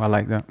of cool. I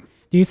like that.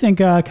 Do you think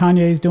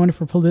Kanye is doing it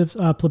for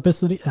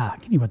publicity? I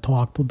can't even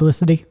talk.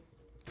 Publicity?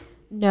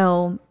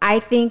 No, I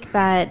think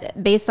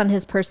that based on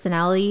his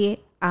personality,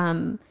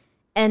 and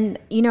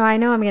I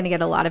know I'm going to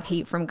get a lot of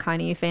hate from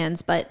Kanye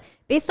fans, but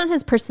based on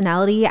his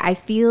personality, I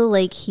feel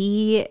like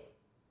he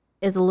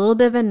is a little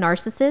bit of a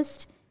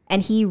narcissist,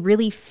 and he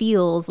really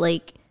feels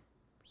like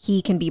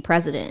he can be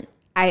president.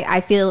 I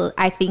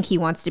think he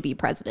wants to be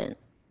president.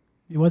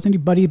 Wasn't he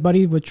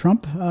buddy with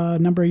Trump a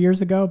number of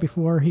years ago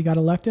before he got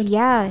elected?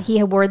 Yeah,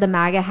 he wore the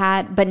MAGA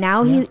hat, but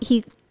now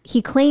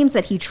he claims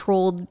that he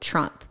trolled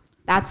Trump.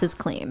 That's his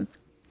claim.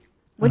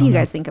 What do you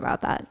guys think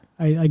about that?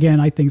 I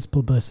think it's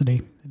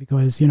publicity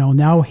because,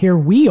 now here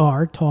we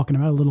are talking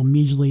about a little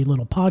measly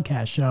little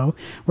podcast show.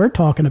 We're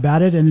talking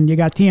about it, and you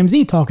got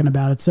TMZ talking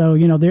about it. So,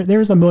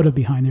 there's a motive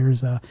behind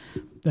there's a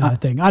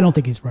thing. I don't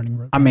think he's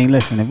running. I mean,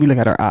 listen, if we look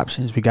at our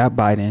options, we got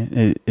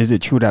Biden. Is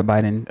it true that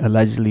Biden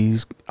allegedly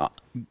is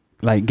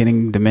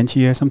getting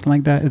dementia or something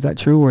like that? Is that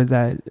true, or is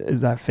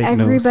that fake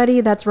news?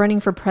 Everybody that's running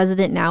for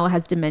president now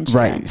has dementia.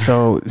 Right.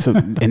 So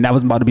and that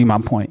was about to be my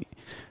point.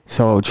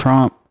 So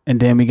Trump, and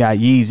then we got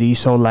Yeezy.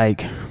 So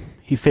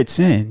he fits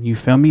in. You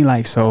feel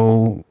me?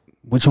 So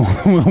which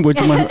one?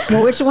 Which one?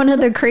 Which one of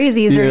the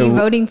crazies are you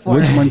voting for?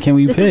 Which one can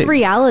we pick? This is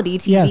reality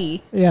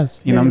TV.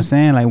 Yes. You know what I'm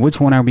saying?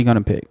 Which one are we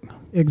gonna pick?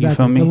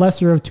 Exactly. The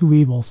lesser of two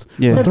evils.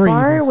 Yeah. The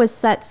bar was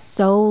set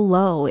so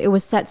low. It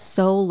was set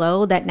so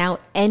low that now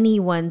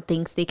anyone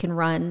thinks they can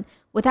run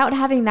without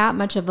having that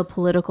much of a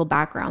political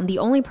background. The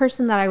only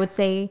person that I would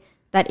say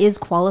that is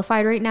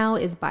qualified right now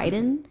is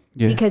Biden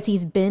because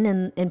he's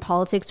been in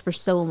politics for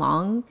so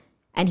long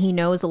and he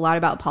knows a lot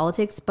about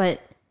politics.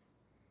 But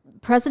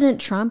President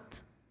Trump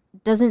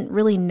doesn't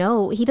really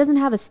know. He doesn't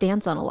have a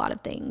stance on a lot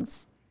of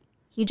things.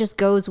 He just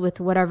goes with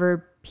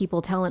whatever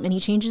people tell him, and he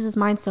changes his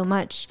mind so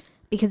much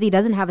because he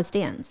doesn't have a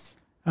stance.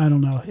 I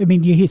don't know. I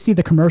mean, you see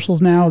the commercials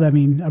now. I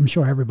mean, I'm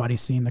sure everybody's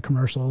seen the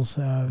commercials.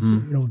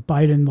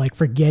 Biden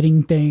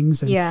forgetting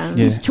things. And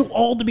he's too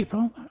old to be.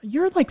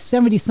 You're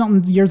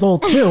 70-something years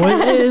old too.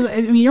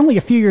 You're only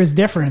a few years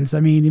difference. I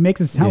mean, he makes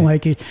it sound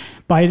like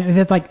Biden.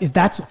 It's is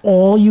that's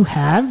all you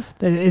have?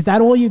 Is that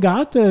all you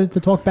got to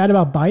talk bad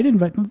about Biden?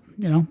 But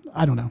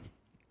I don't know.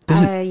 This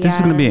is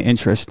going to be an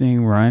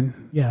interesting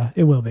run. Yeah,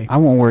 it will be. I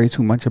won't worry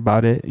too much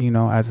about it.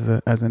 As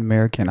an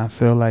American, I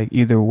feel like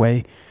either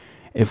way,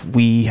 if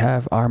we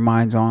have our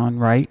minds on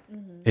right,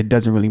 it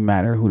doesn't really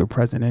matter who the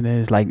president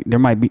is. They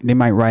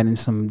might write in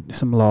some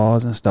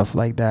laws and stuff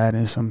like that,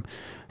 and some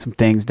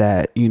things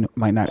that we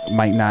might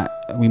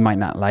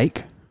not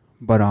like.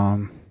 But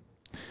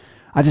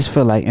I just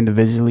feel like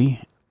individually,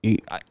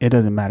 it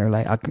doesn't matter.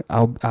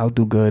 I'll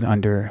do good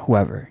under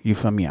whoever. You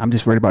feel me? I'm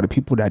just worried about the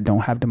people that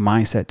don't have the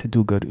mindset to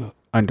do good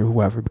under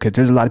whoever, because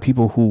there's a lot of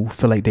people who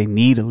feel like they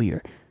need a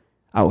leader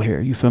out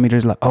here. You feel me?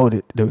 There's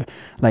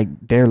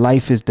their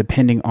life is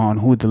depending on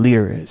who the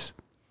leader is.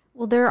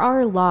 Well, there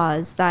are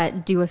laws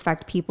that do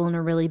affect people in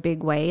a really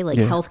big way, like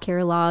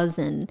healthcare laws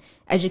and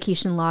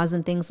education laws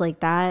and things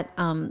like that.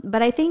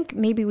 But I think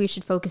maybe we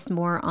should focus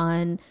more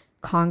on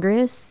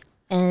Congress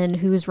and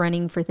who's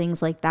running for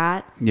things like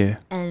that. Yeah.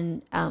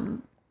 And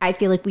I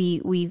feel like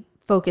we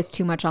focus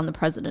too much on the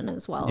president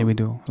as well. Yeah, we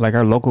do.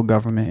 Our local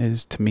government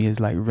is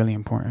really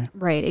important.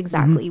 Right,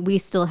 exactly. We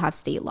still have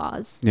state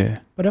laws. Yeah.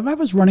 But if I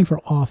was running for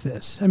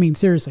office, I mean,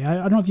 seriously, I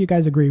don't know if you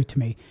guys agree with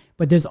me,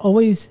 but there's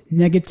always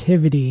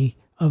negativity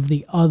of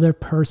the other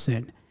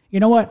person. You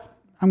know what?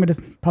 I'm going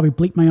to probably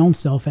bleep my own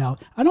self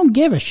out. I don't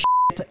give a shit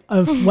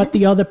of what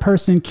the other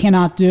person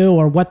cannot do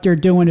or what they're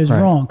doing is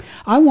wrong.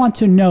 I want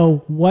to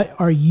know, what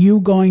are you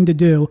going to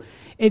do?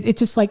 It's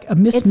just like a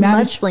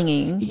mismanaged. It's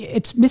mudslinging.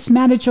 It's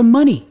mismanaged of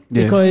money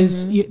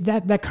because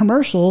that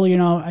commercial,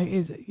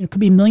 it could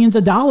be millions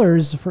of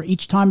dollars for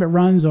each time it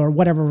runs or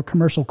whatever a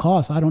commercial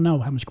costs. I don't know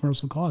how much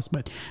commercial costs,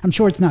 but I'm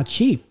sure it's not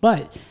cheap.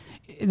 But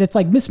it's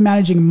like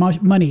mismanaging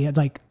money.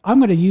 I'm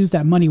going to use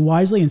that money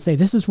wisely and say,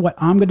 this is what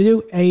I'm going to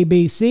do: A,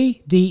 B,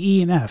 C, D,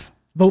 E, and F.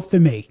 Vote for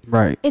me.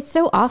 Right. It's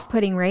so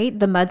off-putting, right?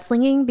 The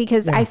mudslinging,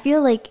 because I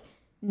feel like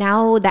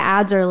now the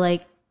ads are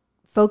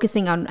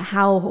focusing on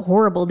how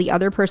horrible the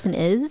other person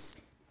is.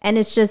 And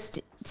it's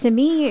just, to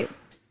me,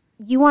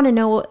 you want to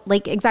know,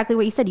 exactly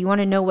what you said. You want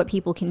to know what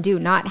people can do,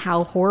 not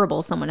how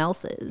horrible someone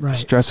else is. Right.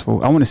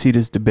 Stressful. I want to see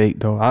this debate,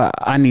 though.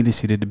 I need to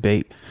see the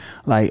debate.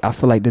 I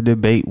feel like the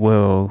debate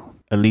will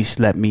at least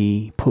let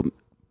me put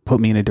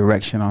me in a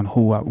direction on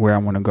where I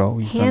want to go.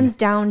 Hands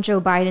down,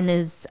 Joe Biden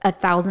is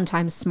 1,000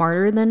 times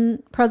smarter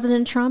than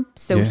President Trump,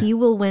 so he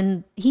will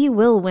win. He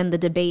will win the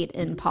debate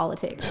in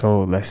politics.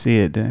 So let's see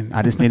it then.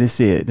 I just need to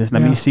see it. Just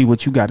let me see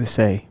what you got to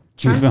say.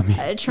 Trump, you feel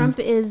me? Trump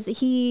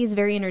he's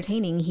very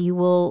entertaining.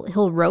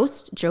 He'll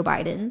roast Joe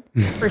Biden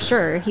for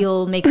sure.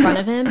 He'll make fun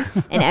of him,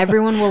 and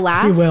everyone will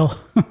laugh. He will.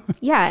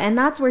 Yeah, and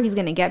that's where he's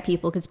going to get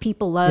people, because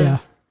people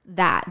love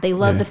that. They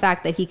love the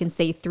fact that he can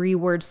say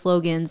 3-word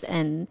slogans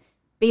and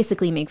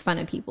basically make fun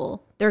of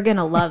people. They're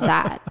gonna love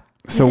that.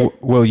 So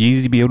will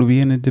Yeezy be able to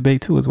be in the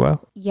debate too as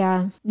well?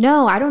 Yeah.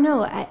 No, I don't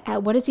know.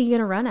 What is he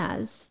gonna run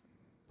as?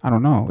 I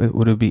don't know.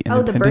 Would it be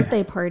independent? The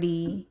birthday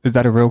party. Is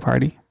that a real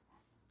party?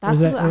 That's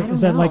is that, what I don't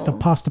is that know. like the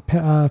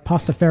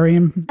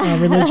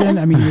Pastafarian religion?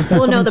 I mean, is that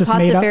well, no, the just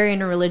made up?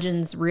 Pastafarian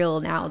religion's real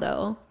now,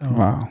 though. Oh.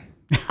 Wow.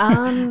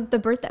 The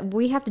birth,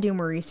 we have to do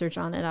more research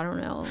on it. I don't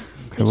know.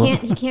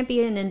 He can't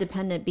be an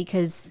independent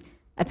because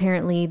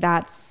apparently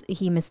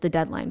he missed the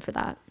deadline for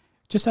that.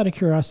 Just out of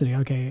curiosity,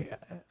 okay,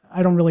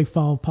 I don't really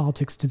follow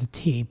politics to the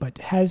T, but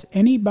has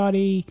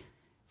anybody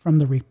from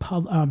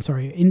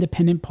the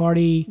Independent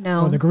Party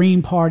or the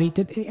Green Party,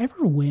 did they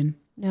ever win?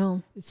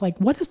 No. It's like,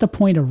 what is the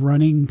point of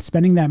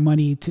spending that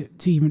money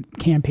to even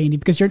campaigning?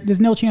 Because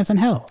there's no chance in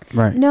hell.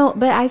 Right. No,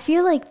 but I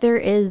feel like there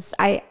is.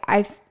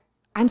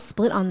 I'm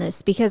split on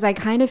this because I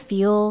kind of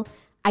feel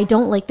I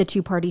don't like the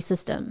 2-party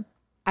system.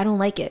 I don't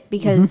like it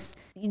because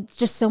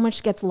just so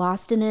much gets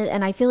lost in it.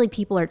 And I feel like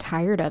people are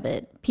tired of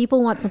it.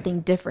 People want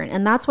something different.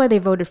 And that's why they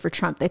voted for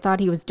Trump. They thought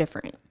he was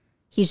different.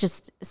 He's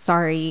just,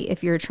 sorry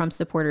if you're a Trump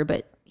supporter,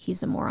 but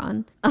he's a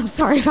moron. I'm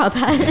sorry about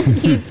that.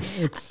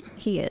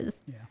 He is.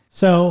 Yeah.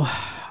 So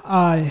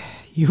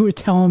you were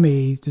telling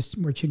me,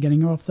 we're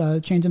getting off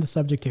changing the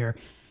subject here.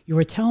 You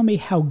were telling me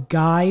how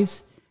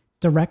guys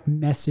direct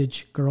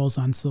message girls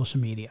on social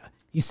media.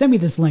 You sent me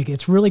this link.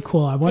 It's really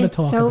cool. I want to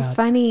talk about it. It's so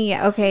funny.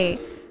 Okay.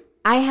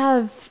 I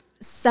have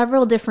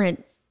several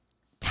different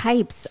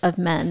types of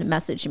men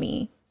message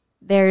me.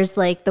 There's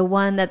like the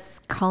one that's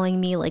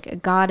calling me like a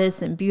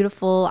goddess and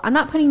beautiful. I'm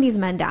not putting these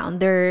men down.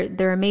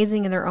 They're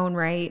amazing in their own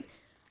right.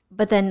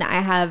 But then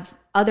I have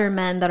other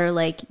men that are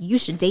like, you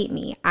should date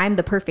me. I'm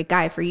the perfect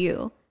guy for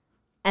you.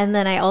 And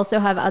then I also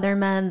have other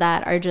men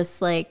that are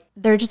just like,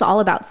 they're just all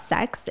about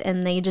sex.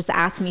 And they just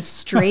ask me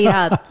straight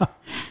up.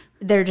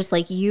 They're just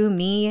like, you,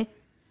 me,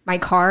 my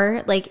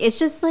car. Like, it's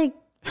just like,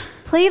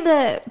 play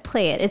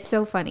it. It's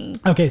so funny.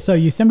 Okay, so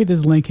you sent me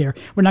this link here.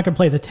 We're not going to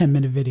play the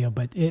 10-minute video,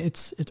 but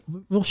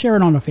we'll share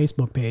it on our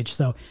Facebook page.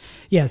 So,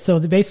 yeah. So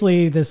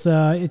basically, go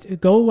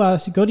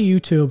to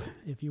YouTube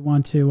if you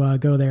want to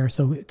go there.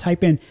 So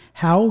type in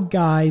 "how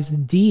guys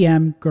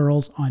DM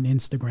girls on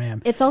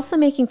Instagram." It's also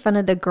making fun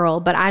of the girl,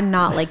 but I'm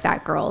not like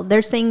that girl.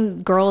 They're saying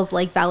girls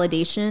like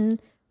validation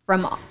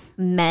from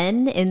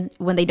men and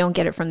when they don't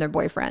get it from their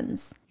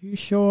boyfriends. You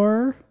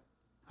sure?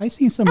 I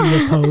seen some of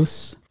your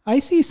posts. I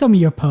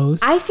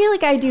feel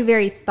like I do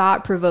very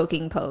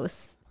thought-provoking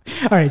posts.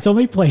 All right, so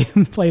let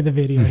me play the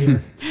video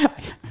here.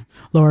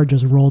 Laura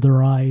just rolled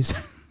her eyes.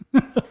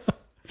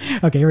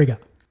 Okay, here we go.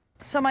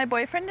 So my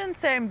boyfriend didn't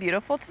say I'm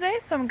beautiful today,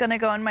 so I'm gonna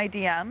go in my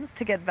DMs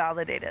to get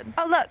validated.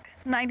 Oh look,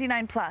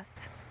 99 plus.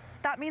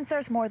 That means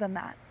there's more than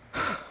that.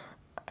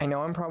 I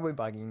know I'm probably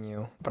bugging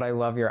you, but I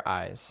love your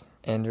eyes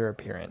and your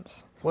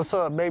appearance. What's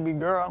up, baby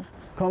girl?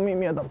 Come meet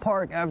me at the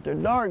park after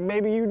dark,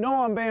 baby. You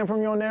know I'm banned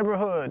from your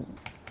neighborhood.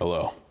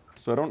 Hello.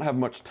 So I don't have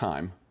much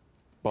time,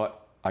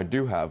 but I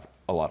do have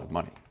a lot of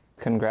money.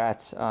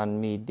 Congrats on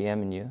me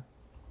DMing you.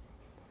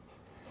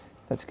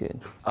 That's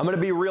good. I'm gonna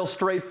be real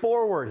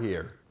straightforward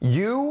here.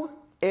 You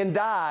and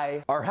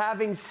I are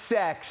having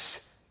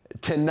sex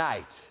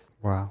tonight.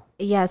 Wow.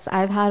 Yes,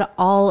 I've had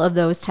all of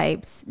those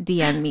types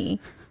DM me.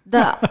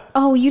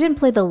 You didn't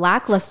play the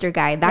lackluster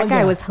guy. That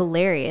guy was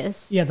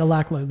hilarious. Yeah, the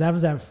lackluster. That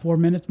was at 4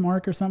 minutes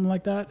mark or something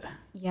like that.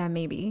 Yeah,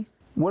 maybe.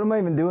 What am I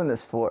even doing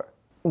this for?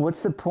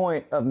 What's the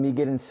point of me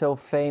getting so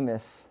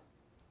famous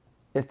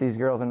if these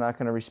girls are not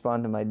going to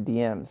respond to my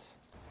DMs?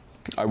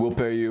 I will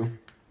pay you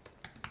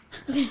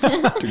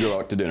to go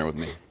out to dinner with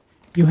me.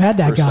 You had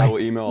that First, guy. I will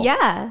email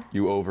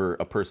you over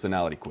a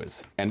personality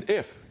quiz. And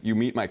if you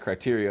meet my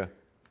criteria,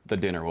 the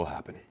dinner will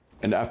happen.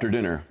 And after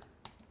dinner,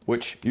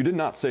 which you did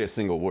not say a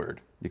single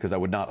word because I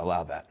would not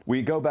allow that,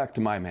 we go back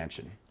to my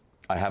mansion.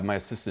 I have my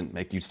assistant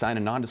make you sign a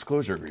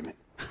non-disclosure agreement.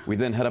 We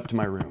then head up to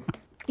my room.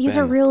 These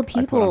are real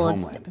people.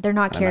 They're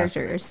not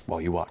characters.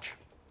 While you watch.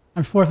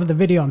 On fourth of the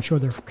video, I'm sure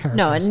they're characters.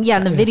 No, and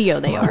in the video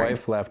they are. My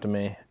wife left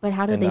me. But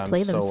how did they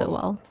play them so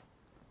well?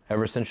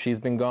 Ever since she's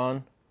been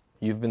gone,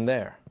 you've been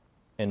there,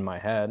 in my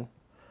head.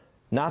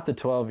 Not the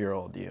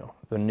 12-year-old you,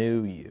 the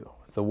new you,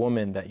 the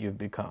woman that you've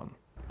become.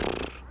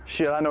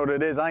 Shit, I know what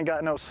it is. I ain't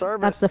got no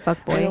service. That's the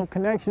fuckboy. Ain't no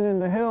connection in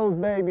the hills,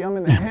 baby. I'm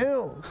in the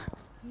hills.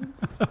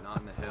 Not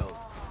in the hills.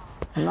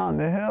 I'm not in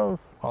the hills.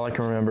 All I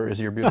can remember is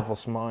your beautiful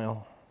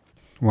smile.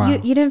 Wow.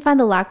 You didn't find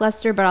the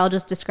lackluster, but I'll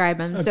just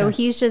describe him. Okay. So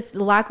he's just,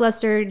 the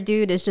lackluster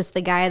dude is just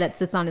the guy that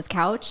sits on his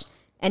couch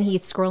and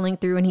he's scrolling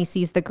through and he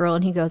sees the girl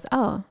and he goes,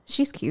 oh,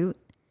 she's cute.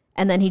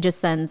 And then he just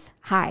sends,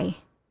 hi.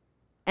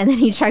 And then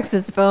he checks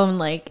his phone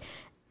like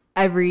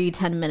every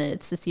 10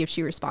 minutes to see if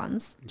she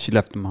responds. She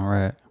left him all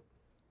right.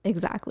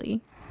 Exactly.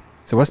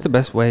 So what's the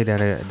best way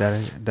that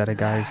a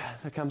guy...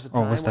 There comes a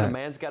time when a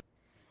man's got...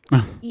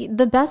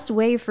 The best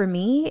way for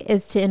me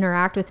is to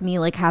interact with me,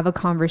 like have a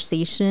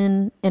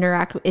conversation,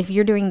 if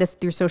you're doing this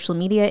through social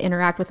media,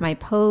 interact with my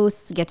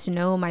posts, get to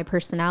know my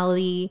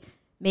personality,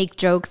 make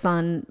jokes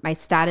on my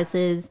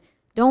statuses.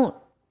 Don't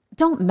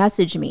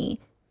message me.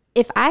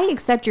 If I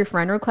accept your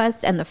friend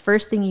request and the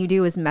first thing you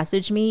do is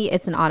message me,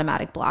 it's an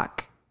automatic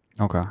block.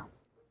 Okay.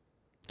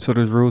 So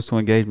there's rules to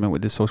engagement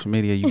with this social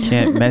media. You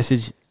can't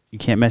message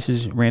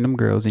random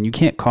girls and you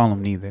can't call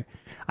them neither.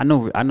 I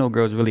know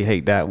girls really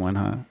hate that one,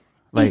 huh?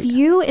 If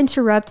you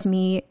interrupt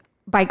me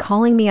by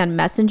calling me on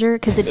Messenger,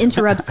 because it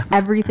interrupts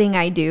everything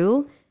I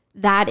do,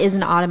 that is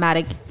an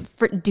automatic.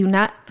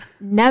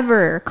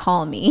 Never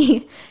call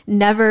me,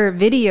 never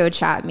video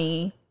chat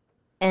me,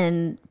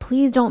 and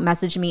please don't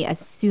message me as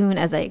soon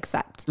as I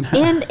accept.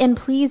 And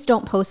please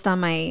don't post on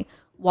my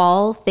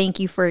wall, "Thank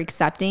you for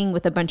accepting,"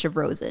 with a bunch of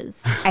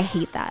roses. I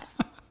hate that.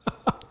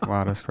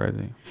 Wow, that's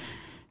crazy.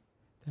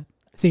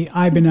 See,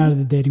 I've been out of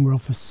the dating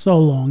world for so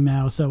long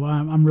now, so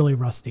I'm really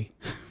rusty.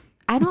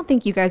 I don't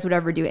think you guys would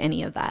ever do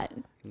any of that.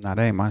 Nah,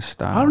 that ain't my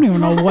style. I don't even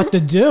know what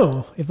to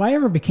do. If I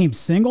ever became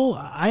single,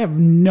 I have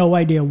no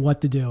idea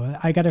what to do.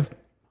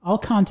 I'll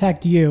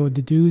contact you,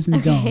 the do's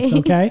and don'ts,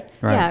 okay?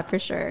 Right. Yeah, for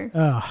sure.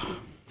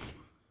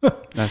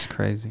 That's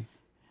crazy.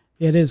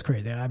 It is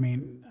crazy. I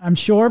mean, I'm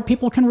sure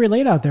people can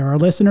relate out there. Our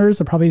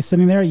listeners are probably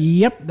sitting there.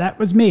 Yep, that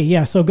was me.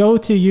 Yeah, so go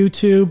to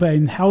YouTube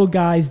and How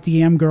Guys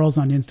DM Girls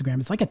on Instagram.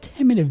 It's like a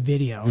 10-minute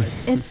video.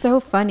 It's so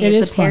funny.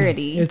 It's a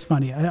parody. It's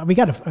funny. We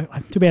got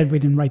too bad we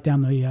didn't write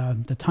down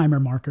the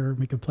timer marker.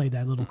 We could play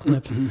that little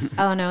clip.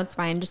 Oh, no, it's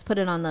fine. Just put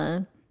it on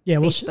the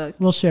Facebook.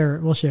 We'll share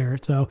it. We'll share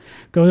it. So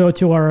go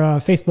to our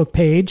Facebook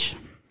page.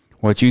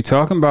 What you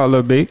talking about,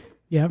 Lil B?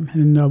 Yeah,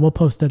 and we'll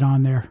post it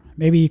on there.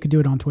 Maybe you could do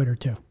it on Twitter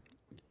too.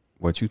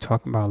 What you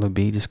talking about, Lil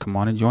B? Just come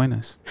on and join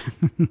us.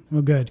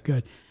 Well,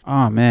 good.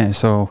 Oh, man.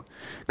 So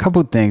a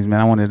couple things,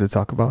 man, I wanted to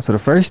talk about. So the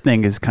first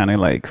thing is kind of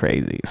like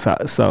crazy.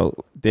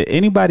 So did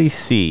anybody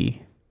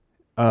see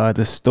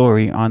the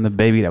story on the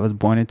baby that was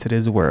born into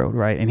this world,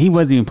 right? And he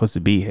wasn't even supposed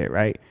to be here,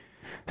 right?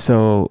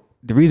 So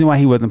the reason why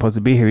he wasn't supposed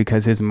to be here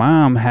because his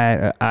mom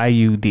had an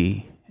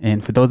IUD.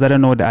 And for those that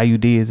don't know what the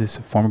IUD is, it's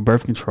a form of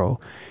birth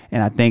control.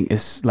 And I think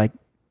it's like,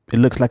 it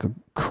looks like a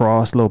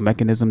cross little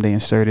mechanism they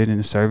inserted in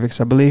the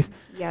cervix, I believe.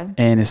 Yeah.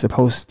 And it's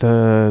supposed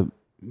to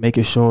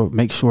make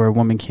sure a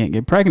woman can't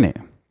get pregnant.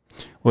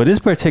 Well, this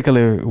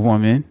particular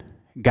woman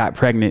got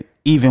pregnant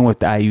even with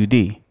the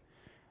IUD.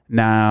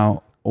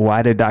 Now,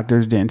 why the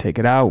doctors didn't take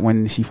it out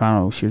when she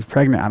found out she was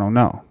pregnant, I don't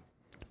know.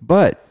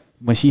 But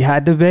when she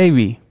had the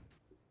baby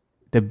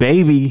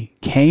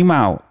came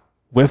out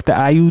with the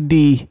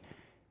IUD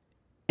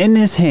in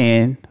his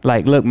hand,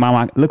 like, look,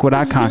 mama, look what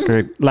I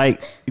conquered.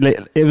 like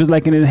it was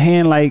like in his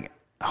hand, like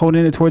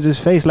holding it towards his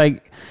face,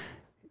 like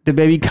the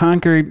baby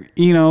conquered,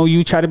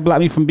 you try to block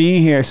me from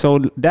being here. So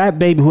that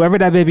baby, whoever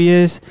that baby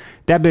is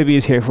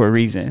here for a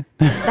reason.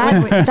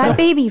 That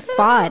baby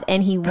fought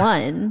and he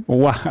won.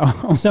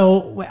 Wow.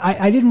 So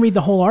I didn't read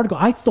the whole article.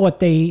 I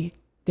thought she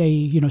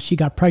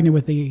got pregnant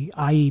with the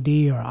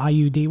IED or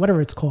IUD,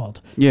 whatever it's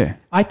called. Yeah.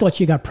 I thought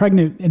she got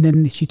pregnant and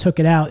then she took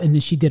it out and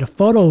then she did a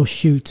photo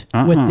shoot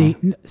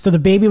with so the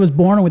baby was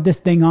born with this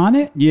thing on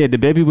it? Yeah, the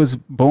baby was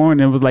born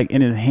and it was like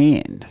in his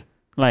hand.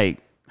 Like,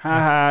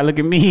 haha, look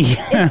at me.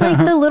 It's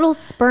like the little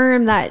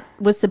sperm that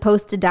was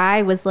supposed to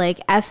die was like,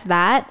 F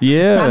that.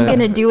 Yeah. I'm going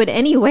to do it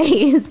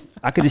anyways.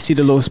 I could just see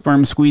the little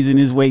sperm squeezing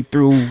his way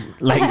through,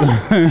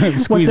 like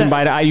squeezing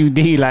by the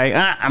IUD, like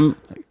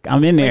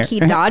I'm in there. Like he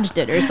dodged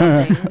it or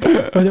something.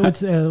 What's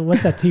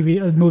that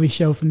TV movie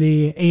show from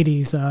the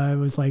 80s? It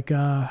was like,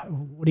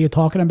 what are you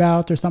talking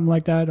about, or something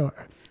like that?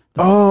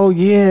 Oh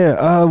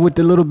yeah, with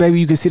the little baby,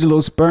 you could see the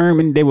little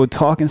sperm, and they would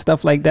talk and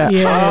stuff like that.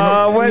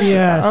 Yeah.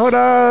 Yes. Hold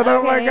on. Okay.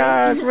 Oh my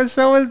gosh, what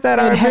show is that?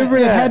 I remember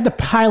that. It had the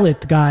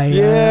pilot guy.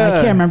 Yeah, I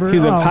can't remember.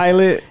 He's a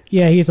pilot.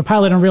 Yeah, he's a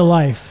pilot in real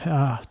life.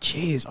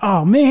 Jeez.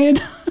 Oh man,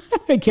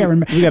 I can't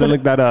remember. We gotta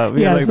look that up.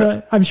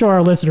 I'm sure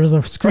our listeners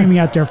are screaming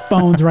out their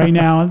phones right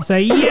now and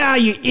say, "Yeah,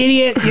 you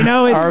idiot!"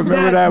 I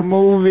remember that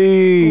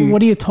movie.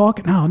 What are you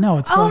talking? No,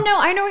 it's. Oh no,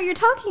 I know what you're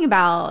talking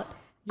about.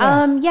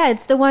 Yes. Yeah,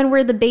 it's the one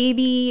where the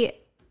baby.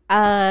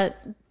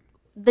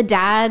 The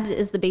dad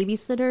is the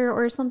babysitter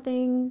or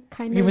something,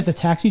 kind of. He was a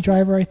taxi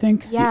driver, I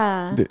think.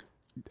 Yeah.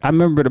 I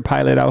remember the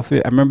pilot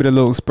outfit. I remember the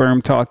little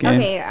sperm talking.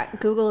 Okay,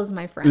 Google is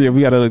my friend. Yeah,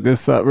 we gotta look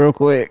this up real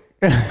quick.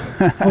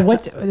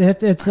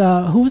 It's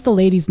who was the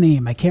lady's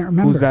name? I can't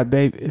remember. Who's that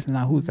baby? It's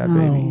not who's that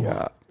baby.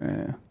 Yeah.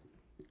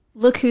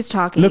 Look who's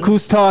talking. Look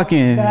who's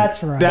talking.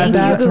 That's right.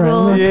 That's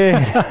Google. Right.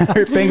 Yeah.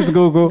 Thanks,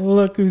 Google.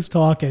 Look who's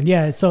talking.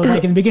 Yeah. So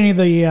like in the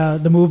beginning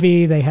of the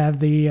movie, they have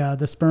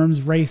the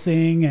sperms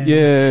racing, and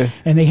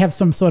and they have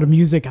some sort of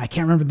music. I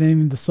can't remember the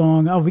name of the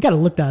song. Oh, we got to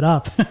look that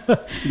up.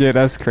 Yeah,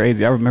 that's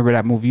crazy. I remember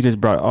that movie. You just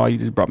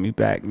brought me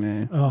back,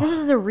 man. Oh. This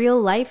is a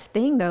real life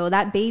thing, though.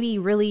 That baby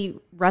really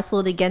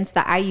wrestled against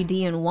the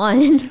IUD and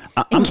won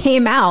and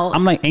came out.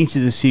 I'm like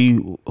anxious to see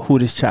who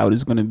this child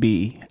is going to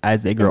be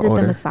as they grow older. Is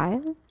it the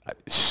Messiah?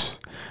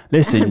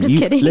 Listen, I'm just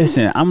kidding.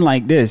 Listen, I'm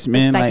like this,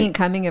 man. The second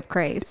coming of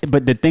Christ.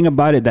 But the thing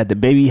about it, that the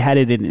baby had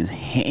it in his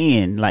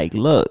hand. Like,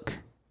 look.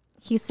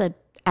 He said,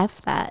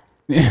 F that.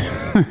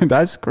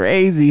 That's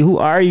crazy. Who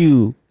are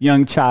you,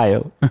 young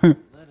child?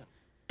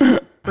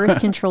 Birth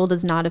control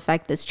does not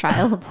affect this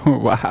child.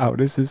 Wow,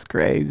 this is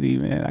crazy,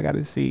 man. I got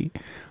to see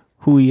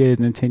who he is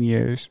in 10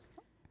 years.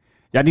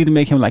 Y'all need to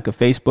make him like a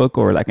Facebook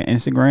or like an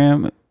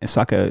Instagram, and so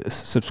I could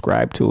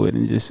subscribe to it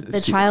and just the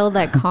child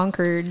that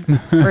conquered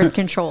birth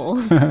control.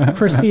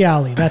 Kirstie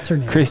Alley, that's her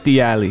name. Kirstie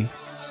Alley.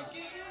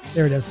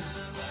 There it is.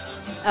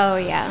 Oh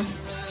yeah.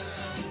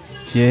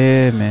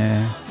 Yeah,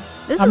 man.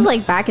 This is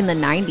like back in the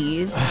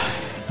 90s.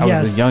 I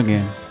was a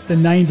youngin'. The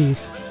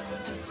 90s.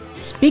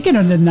 Speaking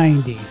of the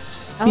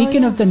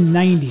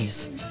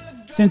 90s,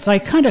 since I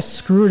kind of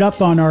screwed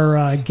up on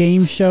our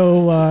game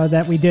show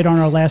that we did on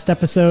our last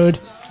episode,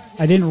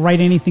 I didn't write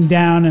anything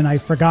down and I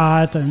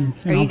forgot. And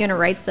Are you going to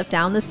write stuff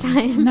down this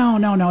time?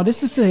 No.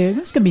 This is going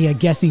to be a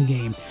guessing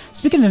game.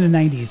 Speaking of the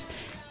 90s,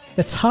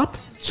 the top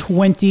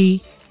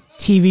 20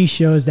 TV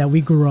shows that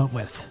we grew up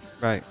with.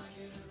 Right.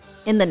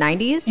 In the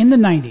 90s? In the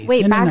 90s.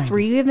 Wait, Max, were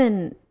you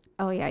even...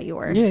 Oh, yeah, you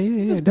were.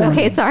 Yeah.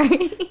 Okay,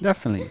 sorry.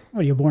 Definitely.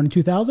 What, you were born in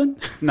 2000?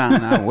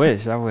 Nah, I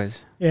wish.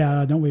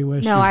 Yeah, don't we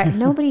wish? No,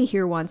 nobody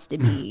here wants to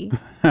be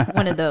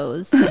one of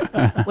those.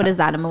 What is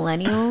that, a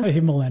millennial? A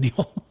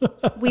millennial.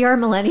 We are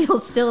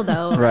millennials still,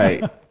 though.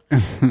 Right.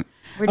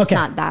 We're just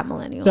not that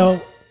millennial.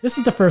 So, this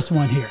is the first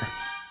one here.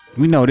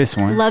 We know this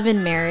one. Love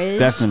and Marriage.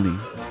 Definitely.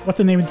 What's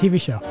the name of the TV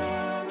show?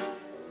 Love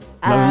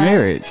and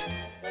Marriage.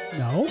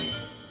 No.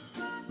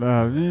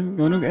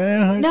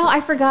 No, I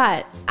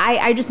forgot.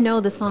 I just know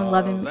the song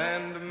Love and...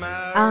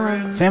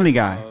 Family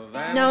Guy.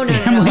 No.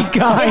 Family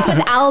Guy. It's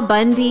with Al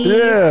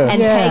Bundy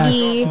and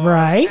Peggy.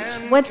 Right.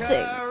 What's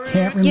the...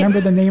 Can't remember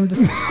the name of the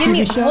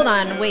TV show. Hold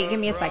on. Wait, give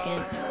me a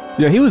second.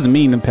 Yeah, he was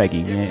mean to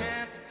Peggy, man.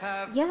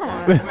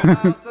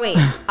 Yeah. Wait,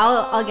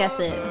 I'll guess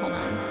it. Hold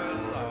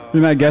on.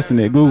 You're not guessing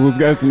it. Google's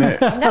guessing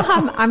it.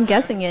 No, I'm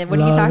guessing it. What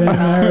are you Love talking and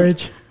about?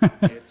 Marriage.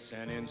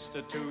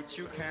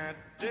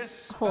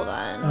 Hold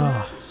on.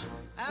 Oh.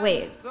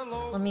 Wait,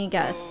 let me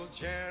guess.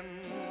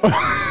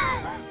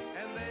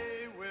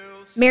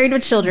 Married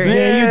with Children.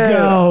 There you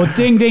go.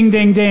 Ding, ding,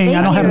 ding, ding. Thank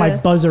I don't have my you.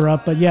 buzzer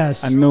up, but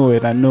yes. I knew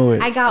it.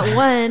 I got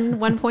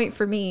 1 point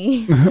for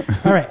me.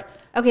 All right.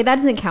 Okay, that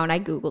doesn't count.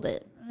 I Googled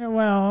it.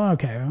 Well,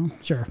 okay. Well,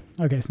 sure.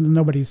 Okay, so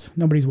nobody's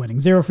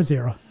winning. 0 for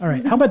 0. All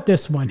right. How about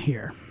this one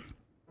here?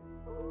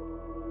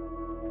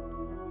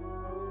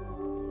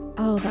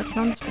 Oh, that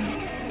sounds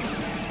familiar.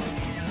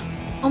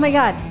 Oh my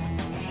God.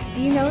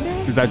 Do you know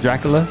this? Is that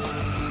Dracula?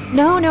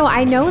 No,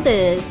 I know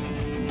this.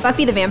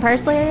 Buffy the Vampire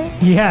Slayer?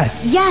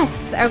 Yes. Yes.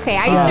 Okay,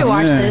 I used to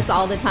watch this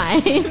all the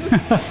time.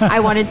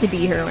 I wanted to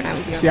be her when I was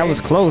younger. See, I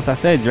was close. I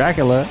said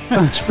Dracula.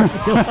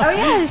 Oh,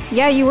 yeah.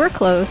 Yeah, you were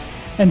close.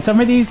 And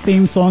some of these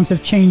theme songs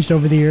have changed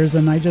over the years,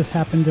 and I just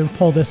happened to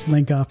pull this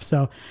link up.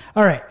 So,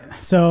 all right.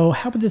 So,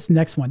 how about this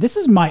next one? This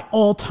is my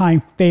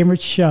all-time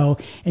favorite show,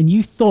 and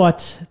you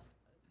thought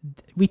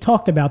we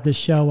talked about this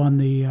show on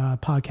the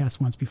podcast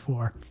once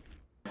before.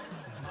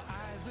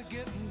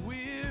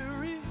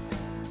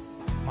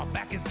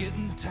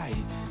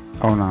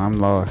 Oh no, I'm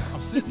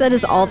lost. He said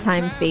his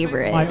all-time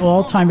favorite. My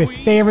all-time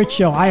favorite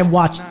show. I have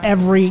watched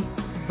every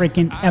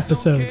freaking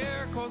episode.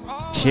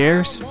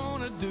 Cheers?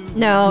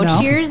 No,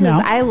 Cheers is...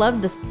 I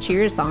love this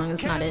Cheers song.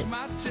 It's not it.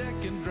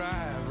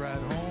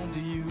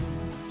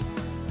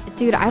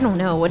 Dude, I don't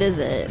know. What is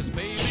it?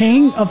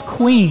 King of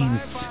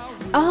Queens.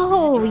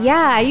 Oh,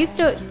 yeah. I used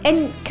to...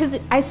 And because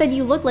I said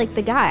you look like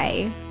the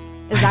guy.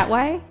 Is that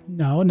why?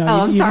 No.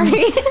 Oh, I'm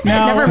sorry.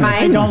 No, never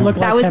mind. I don't look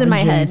like that was Kevin in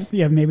my James. head.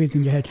 Yeah, maybe it's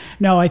in your head.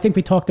 No, I think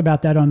we talked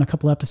about that on a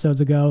couple episodes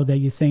ago. That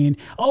you're saying,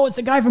 "Oh, it's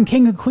the guy from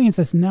King of Queens."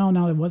 I said,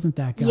 "No, it wasn't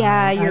that guy."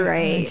 Yeah, you're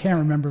right. I can't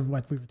remember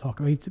what we were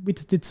talking about. We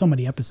just did so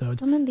many episodes.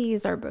 Some of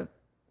these are, but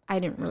I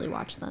didn't really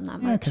watch them that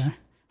much. Okay.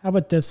 How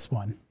about this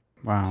one?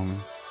 Wow.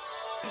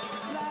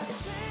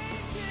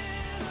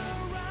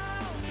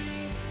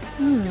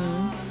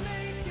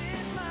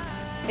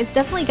 It's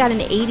definitely got an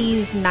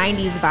 80s,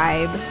 90s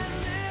vibe.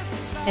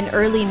 An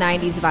early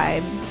 90s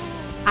vibe.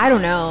 I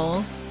don't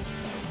know.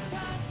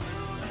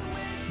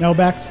 No,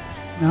 Bex?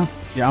 No?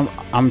 Yeah,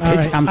 I'm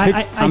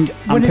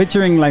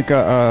picturing like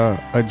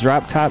a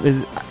drop top.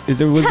 Was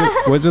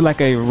it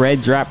like a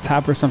red drop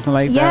top or something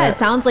like that? Yeah, it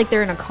sounds like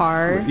they're in a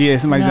car. Yeah,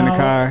 somebody's in a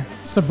car.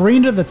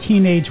 Sabrina the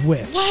Teenage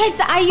Witch.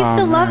 What? I used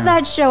to love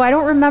that show. I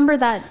don't remember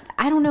that.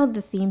 I don't know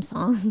the theme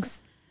songs.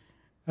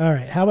 All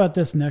right, how about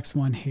this next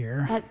one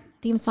here? That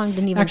theme song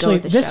didn't even Actually,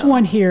 go with the this show.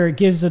 one here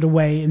gives it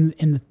away in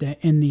the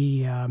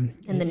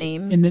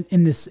name. in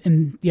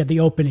the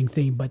opening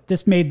theme, but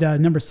this made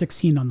number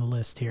 16 on the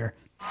list here.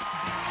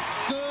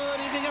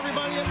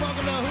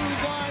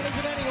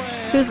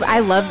 I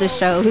love the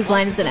show. Whose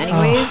Line Is It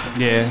Anyways?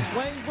 Yeah.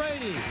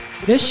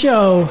 This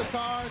show,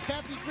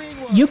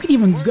 you could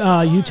even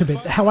YouTube it.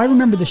 How I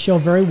remember the show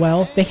very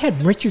well, they had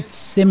Richard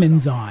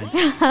Simmons on.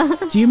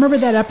 Do you remember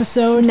that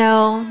episode?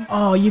 No.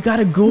 Oh, you got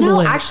to Google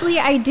it. No, actually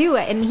I do.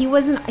 And he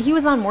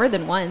was on more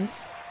than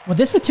once. Well,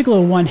 this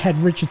particular one had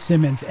Richard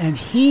Simmons, and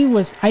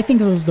I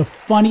think it was the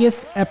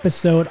funniest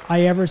episode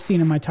I ever seen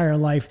in my entire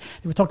life.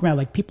 They were talking about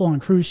like people on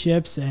cruise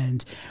ships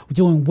and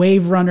doing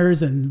wave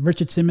runners, and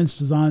Richard Simmons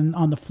was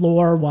on the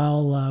floor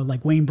while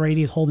like Wayne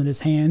Brady is holding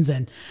his hands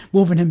and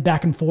moving him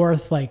back and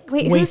forth like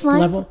waist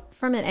level.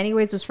 From it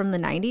anyways was from the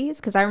 90s?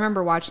 Because I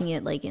remember watching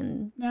it like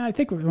in... I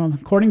think,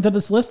 according to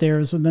this list here, it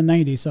was from the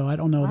 90s, so I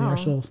don't know the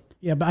actual...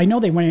 Yeah, but I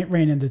know they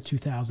ran into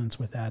 2000s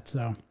with that,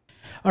 so...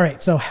 All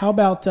right, so how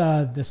about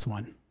this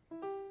one?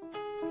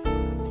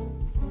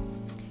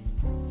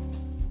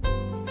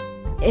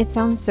 It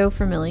sounds so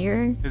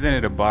familiar. Isn't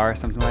it a bar or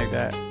something like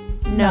that?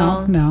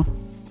 No.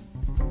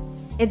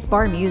 It's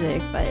bar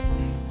music, but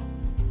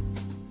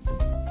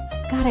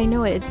God, I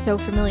know it. It's so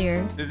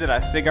familiar. Is it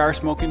a cigar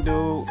smoking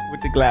dude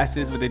with the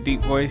glasses with the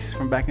deep voice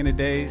from back in the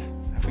days?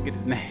 I forget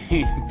his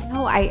name.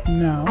 No,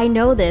 I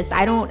know this.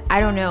 I don't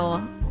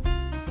know.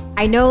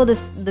 I know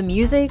the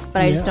music,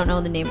 but I just don't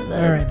know the name of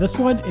the. All right, this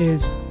one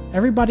is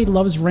Everybody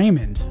Loves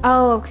Raymond.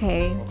 Oh,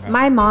 okay.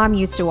 My mom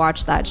used to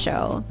watch that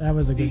show. That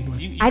was a good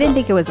one. I didn't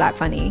think it was that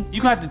funny. You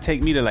gonna have to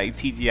take me to like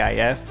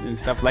TGIF and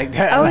stuff like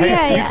that. Oh, like,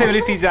 yeah. You take me to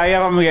TGIF,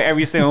 I'm gonna get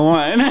every single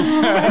one.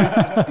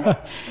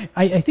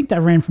 I think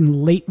that ran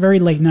from very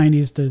late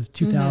 90s to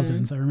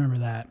 2000s. I remember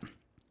that.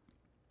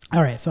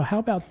 All right, so how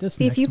about this?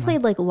 See, if you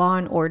played like Law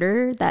and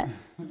Order, that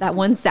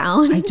one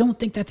sound. I don't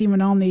think that's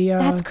even on the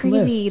That's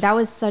crazy. list. That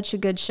was such a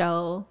good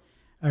show.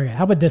 All right,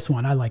 how about this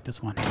one? I like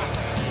this one.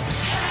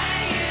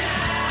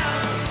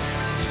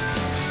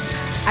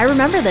 I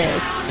remember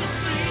this.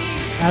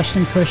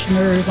 Ashton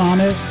Kutcher is on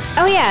it.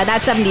 Oh yeah,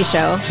 that 70s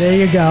show. There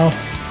you go.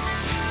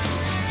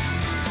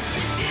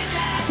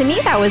 To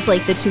me, that was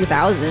like the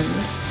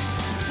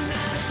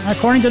 2000s.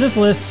 According to this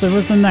list, it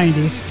was the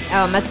 90s.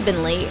 Oh, it must have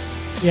been late.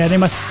 Yeah, they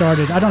must have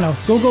started. I don't know.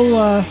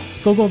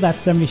 Google that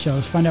 70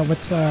 shows. Find out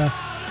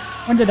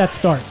when did that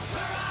start.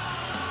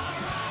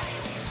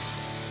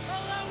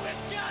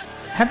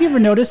 Have you ever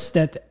noticed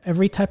that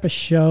every type of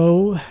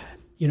show,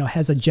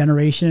 has a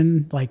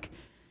generation? Like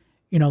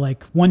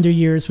Wonder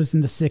Years was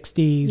in the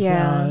 60s.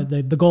 Yeah.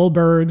 The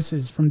Goldbergs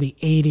is from the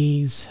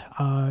 80s.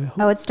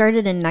 It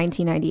started in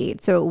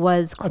 1998, so it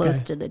was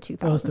close to the 2000s.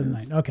 Close to the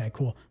 90s. Okay,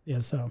 cool. Yeah,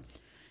 so...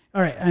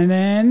 All right, and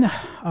then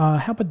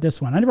how about this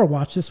one? I never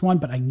watched this one,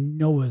 but I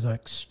know it was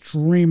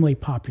extremely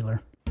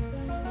popular.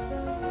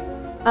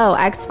 Oh,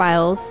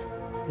 X-Files.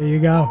 There you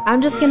go.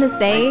 I'm just gonna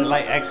say,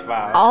 like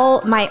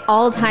X-Files. my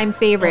all-time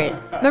favorite.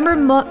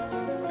 Remember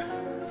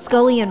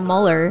Scully and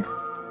Mulder?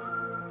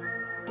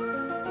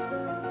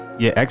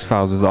 Yeah,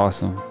 X-Files was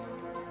awesome.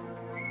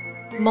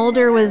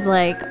 Mulder was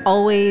like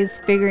always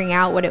figuring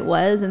out what it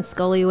was, and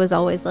Scully was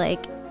always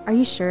like, "Are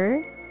you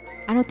sure?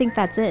 I don't think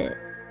that's it."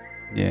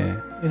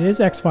 Yeah. It is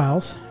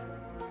X-Files.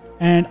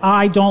 And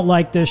I don't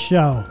like this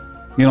show.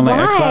 You don't like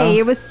X-Files?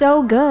 It was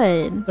so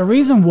good. The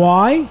reason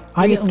why...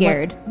 Were you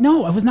scared?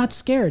 No, I was not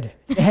scared.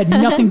 It had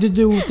nothing to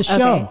do with the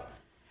show. Okay.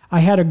 I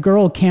had a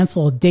girl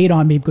cancel a date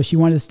on me because she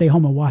wanted to stay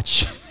home and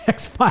watch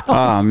X-Files.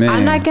 Oh, man.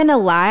 I'm not going to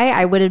lie.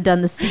 I would have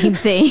done the same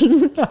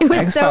thing. It was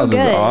X-Files so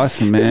good. was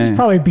awesome, man. This is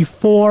probably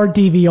before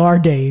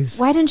DVR days.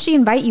 Why didn't she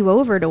invite you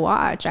over to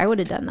watch? I would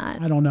have done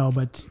that. I don't know,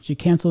 but she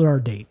canceled our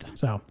date,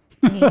 so...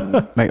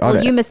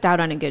 Like you missed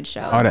out on a good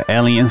show. All the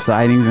alien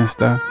sightings and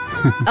stuff.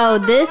 Oh,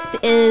 this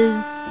is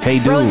Hey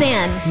Dude.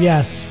 Roseanne.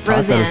 Yes.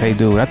 I thought it was Hey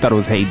Dude. I thought it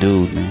was Hey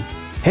Dude, man.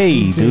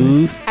 Hey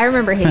Dude. I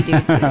remember Hey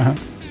Dude too.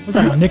 Was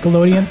that on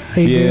Nickelodeon?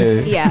 Hey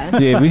Dude? Yeah.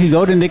 Yeah, we could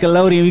go to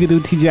Nickelodeon. We could do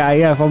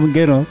TGIF. I'm going to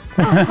get them.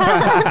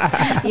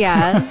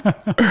 Yeah.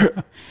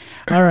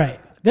 All right.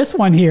 This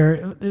one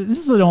here, this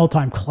is an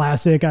all-time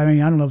classic. I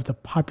mean, I don't know if it's a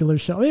popular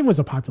show. It was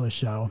a popular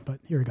show, but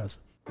here it goes.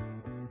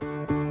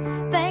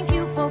 Thank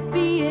you for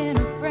being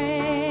a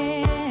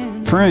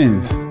friend.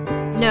 Friends.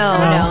 No.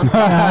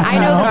 I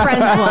know the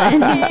Friends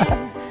one.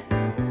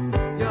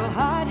 Your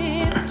heart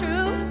is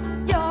true.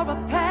 You're a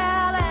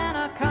pal and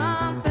a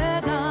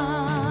confidant.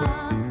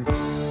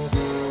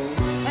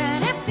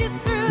 And if you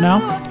threw No?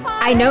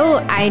 I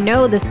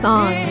know the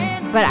song,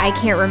 but I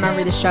can't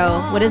remember the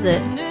show. What is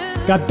it?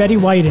 It's got Betty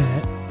White in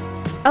it.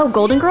 Oh,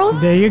 Golden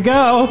Girls? There you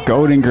go.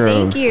 Golden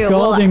Girls. Thank you.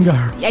 Golden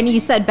Girls. And you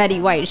said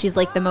Betty White. She's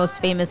like the most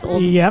famous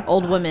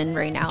old woman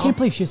right now. I can't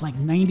believe she's like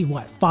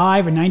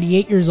 5 or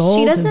 98 years old.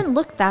 She doesn't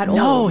look that old.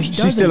 No, she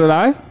doesn't. She's still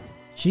alive?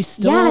 She's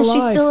still alive. Yeah,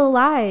 she's still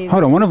alive.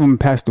 Hold on. One of them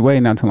passed away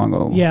not too long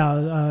ago.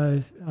 Yeah.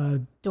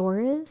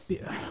 Doris?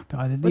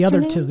 God, What's her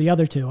name? the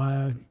other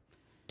two.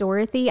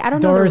 Dorothy? I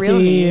don't know Dorothy the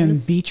real names.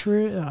 and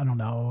Beatrice. I don't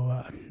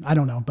know.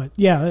 But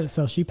yeah,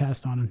 so she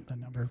passed on a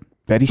number.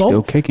 Betty's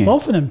still kicking.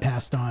 Both of them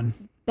passed on.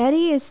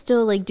 Betty is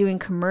still like doing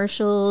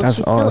commercials.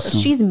 That's awesome.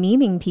 She's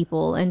memeing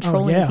people and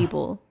trolling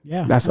people.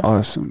 Yeah. That's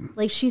awesome.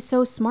 Like she's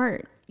so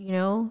smart,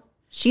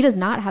 She does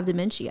not have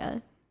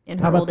dementia in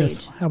her old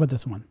age. How about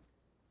this one?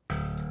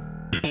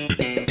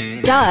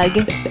 Doug,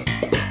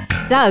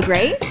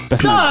 right?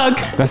 That's Doug.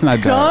 That's not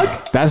Doug.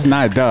 That's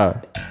not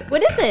Doug.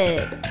 What is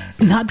it?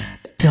 It's not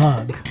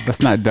Doug.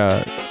 That's not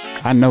Doug.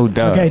 I know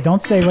Doug. Okay,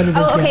 don't say what it is.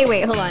 Oh, okay, yet.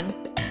 wait, hold on.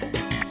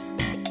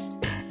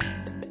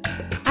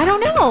 I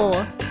don't know.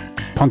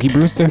 Punky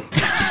Brewster?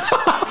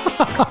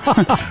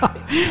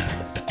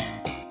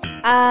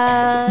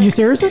 You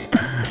serious? No.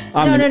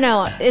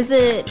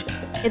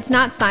 It's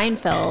not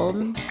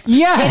Seinfeld.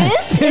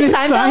 Yes, it is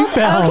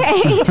Seinfeld.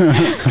 Okay,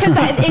 because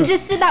it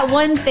just did that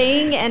one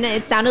thing, and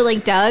it sounded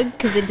like Doug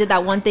because it did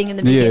that one thing in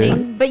the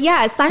beginning. But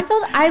yeah,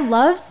 Seinfeld. I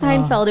love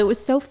Seinfeld. It was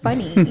so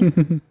funny.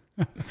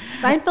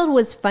 Seinfeld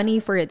was funny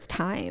for its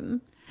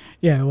time.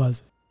 Yeah, it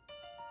was.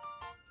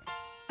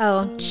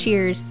 Oh,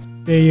 Cheers.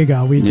 There you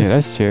go.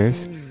 That's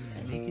Cheers.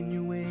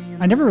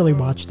 I never really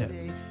watched it.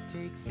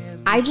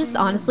 I just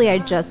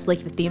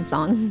like the theme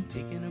song.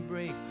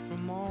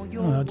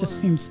 It just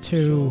seems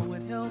too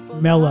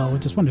mellow. I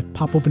just wanted to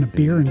pop open a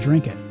beer and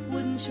drink it.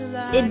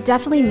 It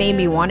definitely made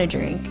me want to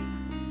drink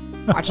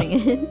watching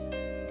it.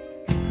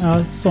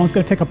 This song's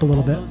going to pick up a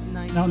little bit.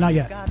 No, not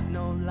yet.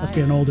 Must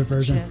be an older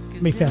version.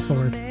 Let me fast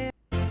forward. There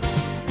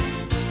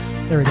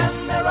we go.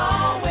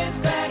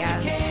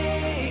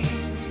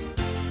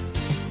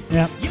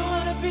 Yeah.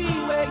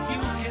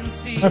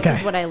 Okay. This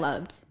is what I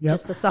loved. Yep.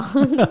 Just the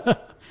song.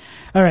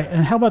 All right.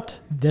 And how about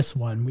this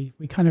one? We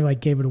kind of like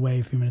gave it away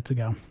a few minutes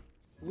ago.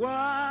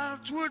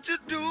 What would you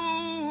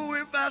do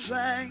if I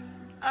sang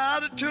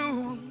out of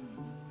tune?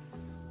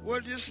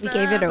 Would you We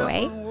gave it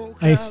away.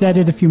 I said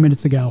it a few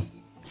minutes ago.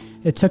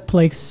 It took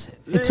place in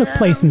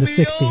the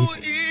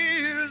 60s.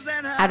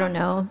 I don't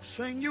know.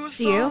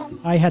 Do you?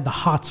 I had the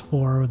hots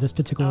for this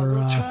particular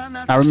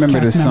I remember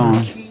the cast song.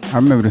 member. I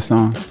remember the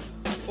song.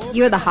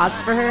 You had the hots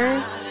for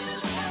her?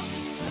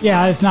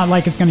 Yeah, it's not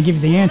like it's going to give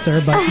you the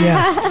answer, but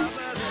yes.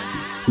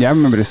 Yeah, I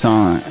remember the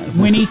song.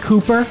 Winnie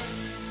Cooper.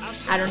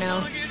 I don't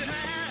know.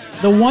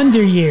 The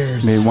Wonder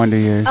Years. The Wonder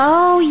Years.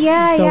 Oh,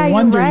 yeah, The yeah, you're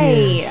Wonder right.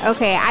 Years.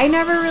 Okay, I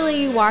never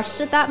really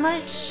watched it that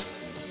much,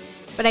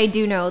 but I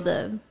do know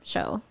the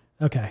show.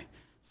 Okay.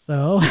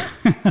 So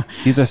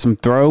These are some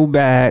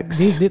throwbacks.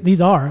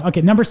 these are.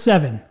 Okay, number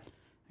 7.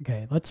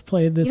 Okay, let's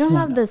play this You don't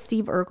one. have the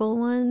Steve Urkel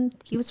one?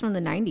 He was from the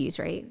 90s,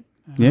 right?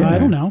 Yeah. I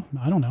don't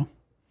know.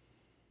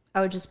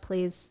 Oh, it just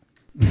plays.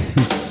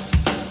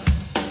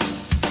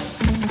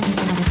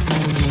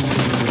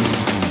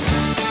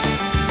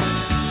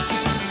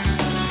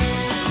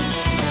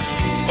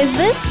 Is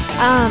this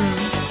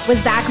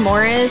with Zach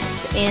Morris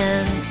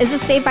and is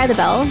this Saved by the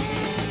Bell?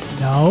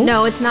 No.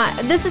 No, it's not.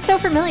 This is so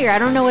familiar. I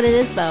don't know what it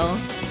is though.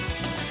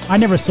 I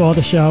never saw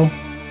the show.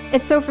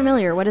 It's so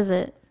familiar. What is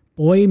it?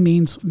 Boy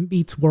Meets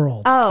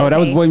World. Oh, that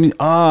was okay. Boy Meets.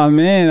 Oh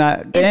man,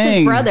 It's dang.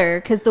 his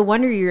brother because the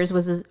Wonder Years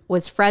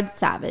was Fred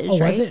Savage, Oh,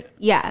 was right? it?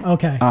 Yeah.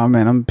 Okay. Oh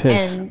man, I'm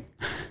pissed. And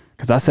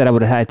Because I said I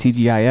would have had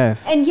TGIF.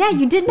 and yeah,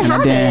 you didn't And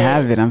have I didn't it.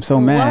 have it. I'm so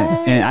mad.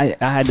 What? And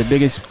I had the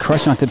biggest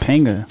crush on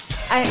Topanga.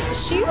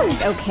 She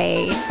was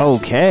okay.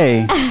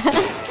 Okay.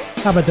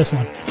 How about this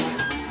one?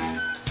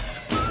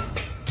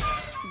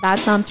 That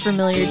sounds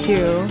familiar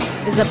too.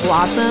 Is it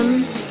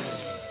Blossom?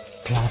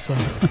 Blossom.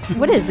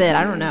 What is it?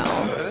 I don't know.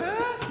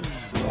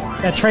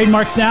 That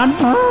trademark sound?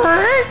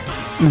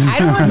 I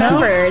don't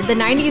remember. The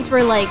 90s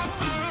were like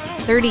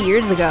 30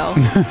 years ago.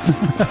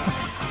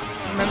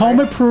 Home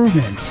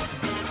Improvement.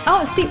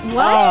 Oh, see,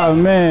 what? Oh,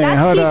 man, That's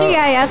hold up.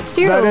 TGIF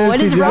too. That is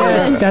What is TGIF. wrong?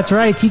 Yes, that's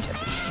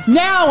right.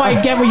 Now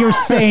I get what you're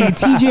saying.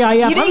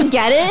 TGIF. You didn't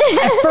get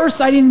it? At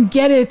first, I didn't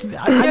get it.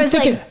 I There was was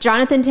thinking, like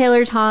Jonathan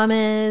Taylor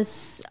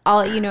Thomas,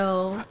 all, you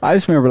know. I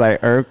just remember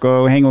like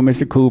Urkel, Hang with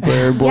Mr.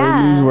 Cooper, Boy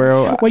Yeah. Meets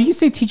World. when you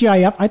say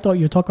TGIF, I thought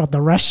you were talking about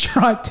the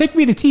restaurant. Take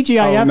me to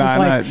TGIF. Oh,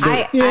 nah, it's like, nah.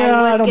 I Yeah,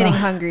 I was don't getting know.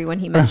 hungry when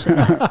he mentioned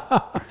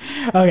that.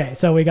 Okay,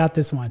 so we got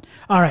this one.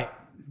 All right.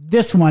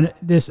 This one,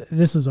 this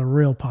is a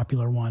real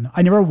popular one.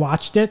 I never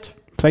watched it.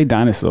 Play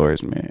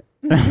dinosaurs, man.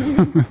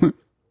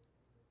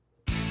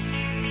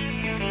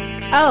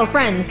 Oh,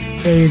 Friends.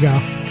 There you go.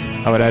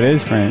 Oh, that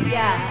is Friends.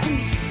 Yeah.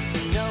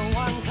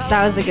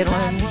 That was a good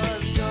one.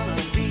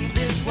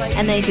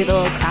 And they do the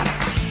little clap.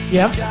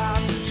 Yep.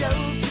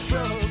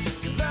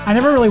 I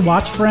never really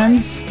watched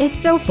Friends. It's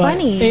so but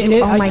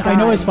funny. Oh my God. I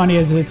know it's funny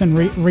as it's in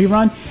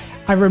rerun.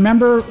 I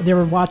remember they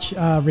were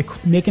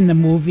making the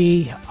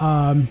movie.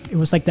 It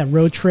was like that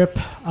road trip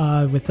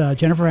with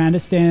Jennifer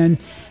Aniston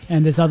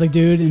and this other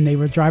dude, and they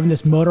were driving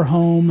this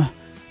motorhome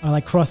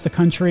like across the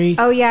country.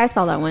 Oh yeah, I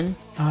saw that one.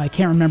 I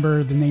can't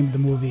remember the name of the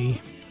movie.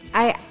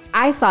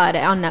 I saw it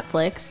on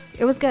Netflix.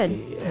 It was good.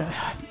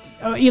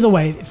 Either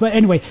way, but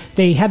anyway,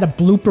 they had a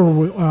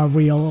blooper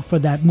reel for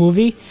that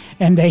movie,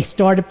 and they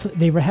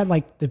had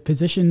like the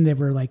position. They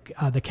were like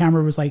the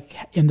camera was like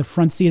in the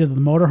front seat of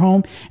the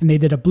motorhome, and they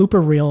did a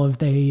blooper reel of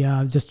they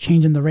just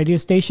changing the radio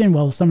station.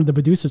 Well, some of the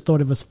producers thought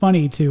it was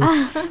funny to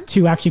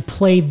actually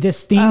play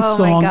this theme Oh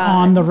my song God.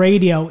 on the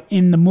radio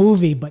in the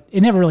movie, but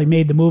it never really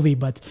made the movie.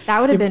 But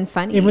That would have been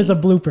funny. It was a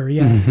blooper,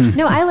 yeah.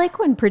 No, I like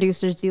when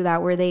producers do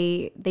that where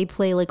they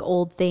play like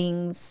old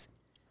things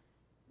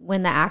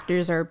when the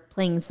actors are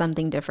playing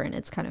something different.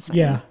 It's kind of funny.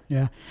 Yeah,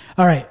 yeah.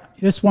 All right,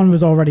 this one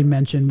was already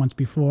mentioned once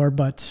before,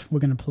 but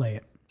we're gonna play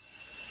it.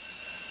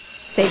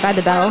 Saved by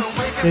the Bell.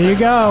 There you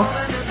go.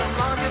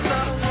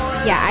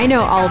 Yeah, I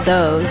know all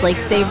those. Like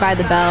Saved by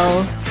the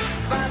Bell,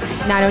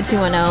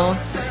 90210.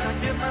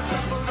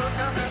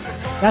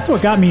 That's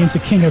what got me into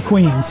King of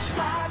Queens.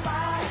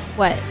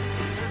 What?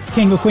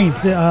 King of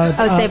Queens.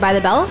 Saved by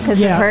the Bell? Because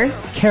yeah, of her?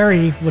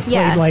 Carrie played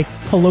Yeah. like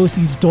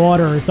Pelosi's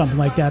daughter or something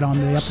like that on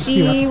the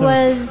few She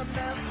episodes.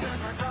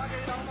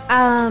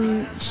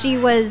 she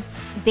was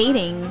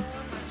dating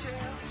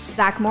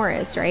Zach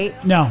Morris, right?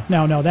 No.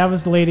 That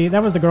was the lady.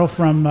 That was the girl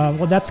from.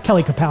 That's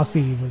Kelly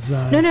Kapowski. Was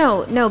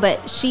No,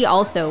 but she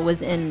also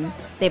was in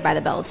Saved by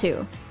the Bell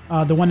too.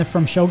 the one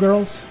from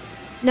Showgirls.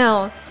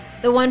 No,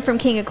 the one from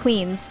King of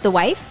Queens, the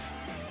wife.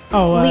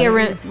 Oh,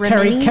 Leah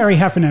Carrie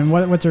Heffernan.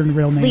 What's her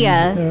real name?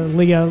 Leah.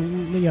 Leah.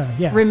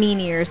 Yeah.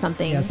 Ramini or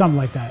something. Yeah, something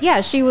like that.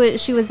 Yeah, she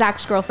was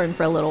Zach's girlfriend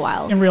for a little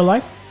while. In real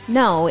life?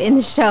 No, in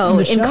the show,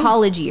 in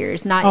college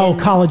years, not in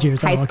college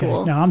years, high okay.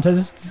 school. No,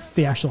 this is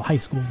the actual high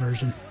school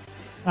version.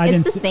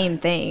 It's the same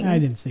thing. I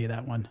didn't see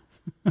that one.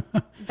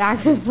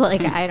 Bax is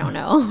like, I don't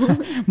know.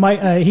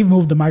 He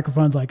moved the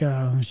microphones like,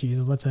 oh,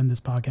 jeez, let's end this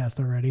podcast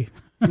already.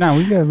 No,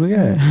 we good.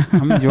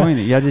 I'm enjoying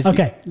it. Yeah,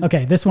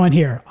 Okay. This one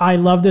here, I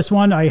love this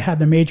one. I had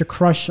the major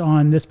crush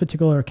on this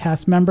particular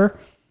cast member.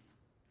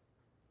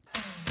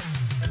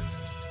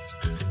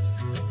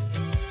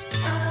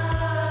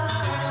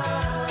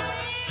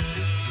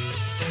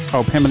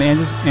 Oh, Pamela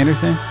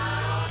Anderson?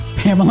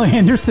 Pamela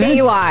Anderson?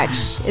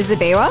 Baywatch. Is it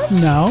Baywatch?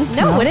 No.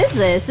 No, what is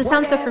this? This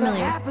sounds so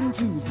familiar.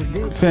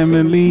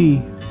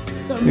 Family.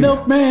 The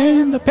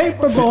milkman, the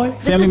paper boy.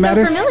 This is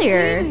so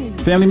familiar.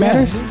 Family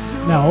Matters?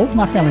 No,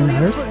 not Family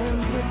Matters.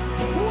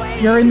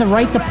 You're in the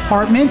right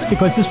department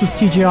because this was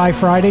TGI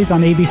Fridays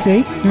on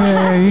ABC.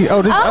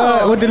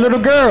 Yeah, with the little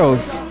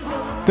girls.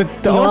 The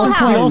Full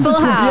House. Full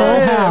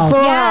House.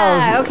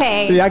 Yeah,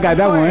 okay. Yeah, I got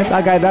that one.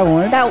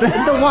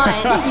 The one.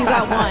 You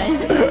got one.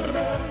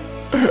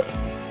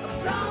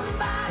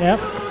 Yep.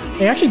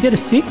 They actually did a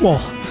sequel.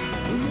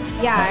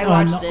 Yeah, I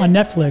watched it. On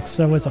Netflix.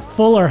 So it was a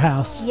Fuller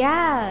House.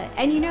 Yeah.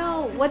 And you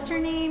know, what's her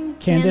name?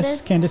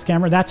 Candace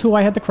Cameron. That's who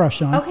I had the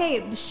crush on.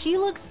 Okay, she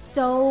looks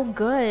so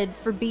good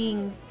for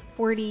being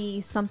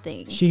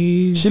 40-something.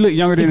 She looked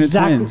younger than the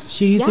twins.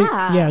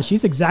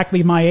 She's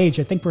exactly my age.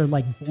 I think we're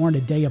like born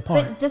a day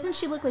apart. But doesn't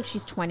she look like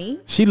she's 20?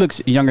 She looks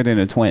younger than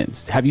the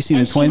twins. Have you seen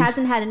the twins? She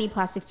hasn't had any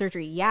plastic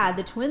surgery. Yeah,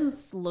 the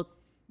twins look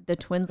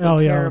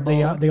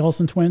terrible. The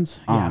Olsen twins.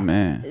 Oh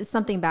man,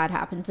 something bad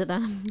happened to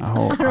them.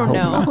 I don't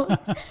know.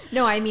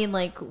 No, I mean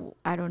like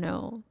I don't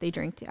know. They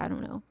drank too. I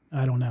don't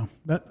know.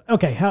 But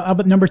okay, how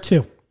about number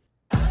 2?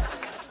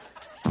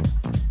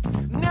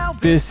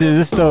 This is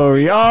a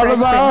story all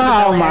about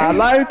how my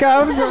life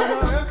comes.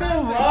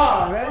 Come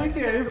on, man.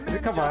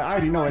 Come on, I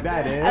already know what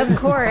that is. Of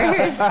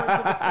course.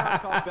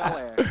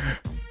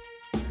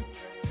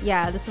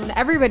 Yeah, this one,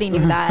 everybody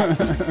knew that.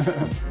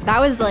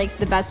 That was like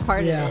the best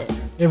part of it.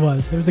 It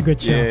was a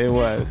good show. Yeah, it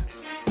was.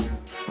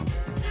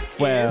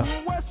 Well,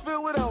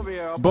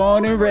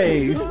 born and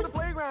raised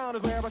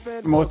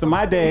most of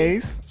my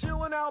days.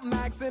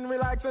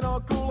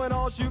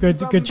 Good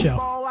show.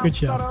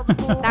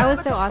 That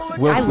was so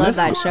awesome. I love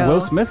that show.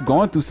 Will Smith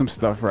going through some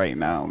stuff right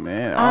now,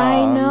 man.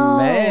 I know.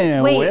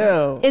 Man, wait,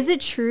 Will. Is it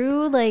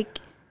true? Like,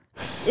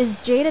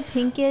 is Jada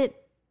Pinkett,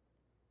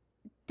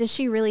 does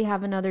she really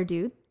have another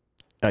dude?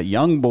 A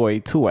young boy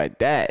too at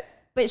that.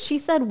 But she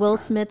said Will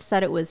Smith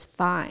said it was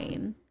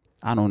fine.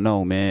 I don't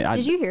know, man.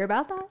 Did you hear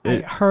about that? I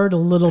heard a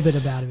little bit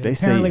about it.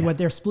 Apparently,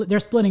 they're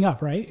splitting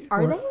up, right?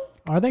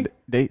 Are they?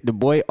 The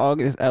boy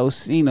August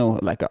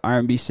Alsina, like an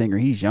R&B singer,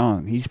 he's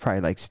young. He's probably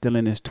like still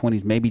in his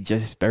 20s, maybe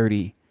just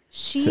 30.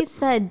 She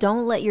said,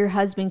 "Don't let your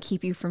husband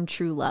keep you from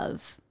true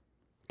love."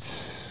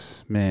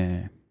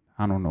 Man,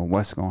 I don't know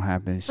what's gonna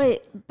happen.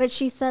 But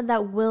she said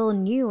that Will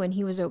knew and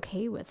he was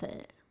okay with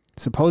it.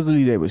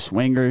 Supposedly they were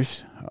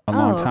swingers a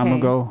long time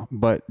ago,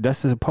 but that's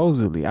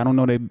supposedly. I don't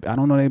know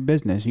their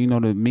business. You know,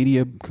 the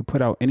media could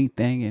put out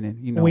anything, and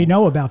you know we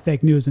know about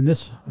fake news in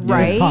this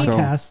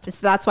podcast.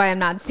 So that's why I'm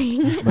not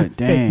saying it. But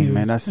dang,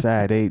 man, that's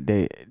sad.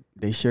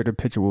 They shared a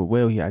picture with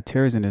Will. He had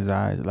tears in his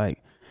eyes,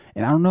 like,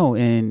 and I don't know.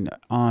 And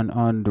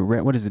on the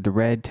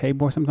Red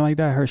Table or something like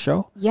that, her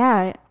show.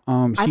 Yeah.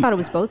 I thought it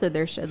was both of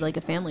their show, like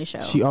a family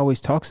show. She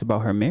always talks about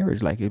her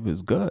marriage like it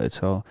was good.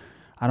 So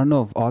I don't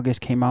know if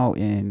August came out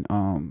and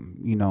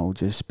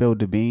just spilled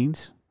the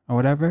beans or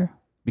whatever,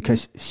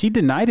 because she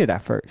denied it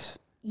at first.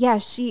 Yeah,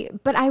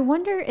 but I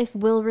wonder if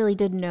Will really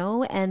did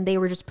know and they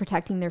were just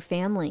protecting their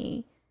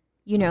family,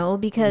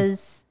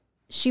 because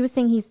she was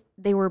saying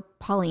they were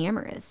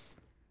polyamorous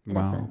in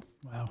a sense.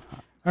 Wow.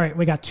 All right,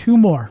 we got two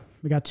more.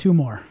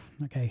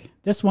 Okay.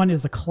 This one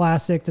is a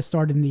classic that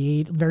started in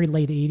the very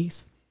late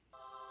 80s.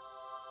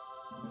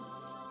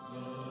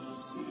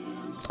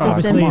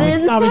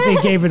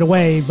 Obviously gave it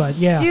away, but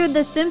yeah. Dude,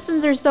 The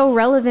Simpsons are so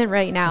relevant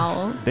right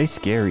now. They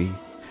scary.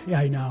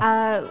 Yeah, I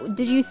know.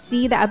 Did you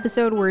see the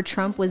episode where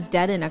Trump was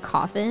dead in a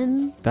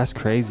coffin? That's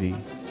crazy.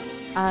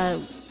 I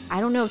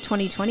don't know if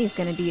 2020 is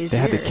going to be his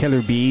year. They had the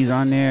killer bees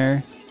on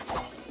there.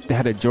 They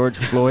had a George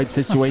Floyd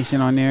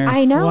situation on there.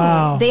 I know.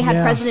 Wow. They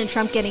had President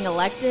Trump getting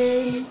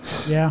elected.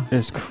 Yeah.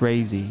 It's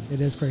crazy.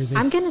 It is crazy.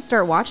 I'm going to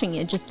start watching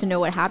it just to know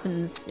what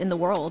happens in the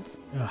world.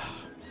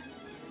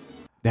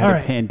 They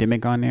had a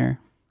pandemic on there.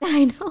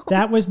 I know.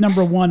 That was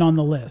number 1 on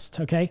the list,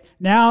 okay?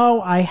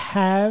 Now I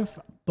have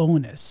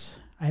bonus.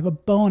 I have a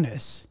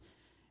bonus.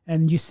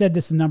 And you said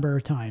this a number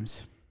of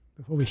times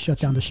before we shut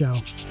down the show.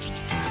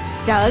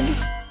 Doug?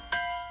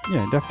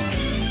 Yeah,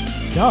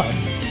 definitely. Doug?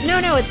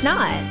 No, it's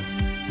not.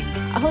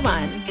 Hold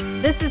on.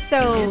 This is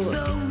so...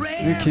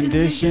 The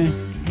condition.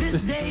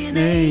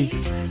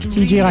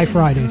 TGI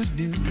Fridays.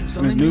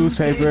 The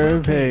newspaper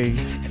page.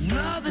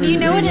 Do you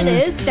know what it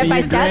is? Step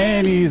by Step?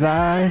 Granny's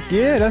eyes.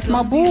 Yeah, that's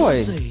my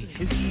boy.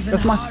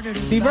 That's my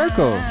Steve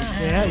Urkel.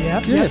 Yeah,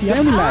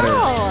 Family Matters.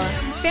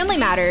 Oh, Family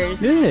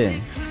Matters. Yeah.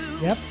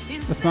 Yep.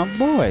 That's my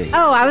boy.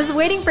 Oh, I was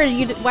waiting for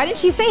you. Why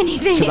didn't you say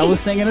anything? Because I was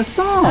singing a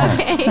song.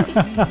 Okay.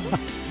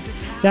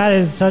 That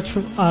is such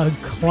a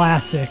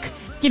classic.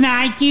 Can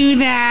I do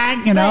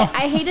that? You know? But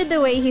I hated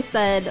the way he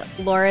said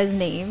Laura's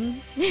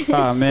name.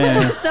 Oh,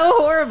 man. So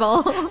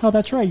horrible. Oh,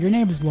 that's right. Your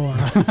name is Laura.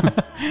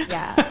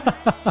 Yeah.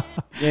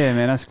 Yeah,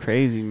 man, that's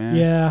crazy, man.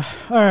 Yeah.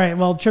 All right.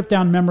 Well, trip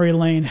down memory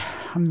lane.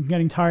 I'm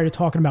getting tired of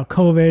talking about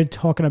COVID,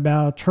 talking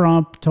about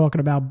Trump, talking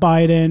about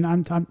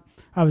Biden.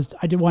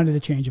 I did wanted to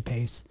change a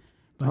pace.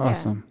 But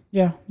Awesome.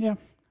 Yeah.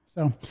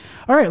 So,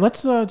 all right,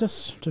 let's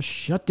just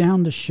shut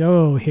down the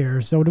show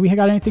here. So, do we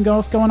got anything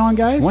else going on,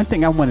 guys? One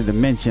thing I wanted to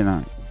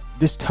mention,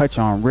 just touch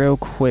on real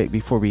quick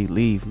before we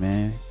leave,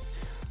 man.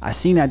 I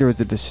seen that there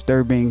was a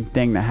disturbing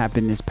thing that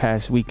happened this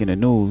past week in the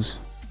news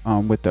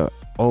with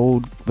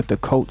the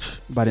coach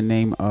by the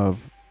name of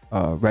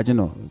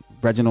Reginald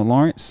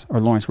Lawrence or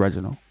Lawrence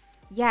Reginald.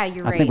 Yeah,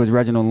 you're right. I think it was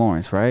Reginald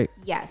Lawrence, right?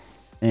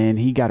 Yes. And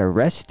he got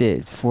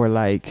arrested for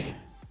like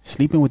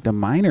sleeping with the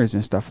minors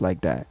and stuff like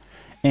that.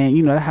 And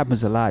you know that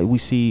happens a lot. We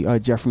see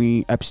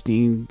Jeffrey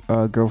Epstein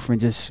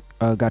girlfriend just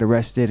got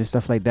arrested and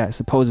stuff like that.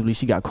 Supposedly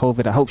she got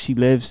COVID. I hope she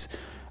lives.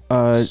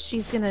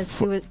 She's gonna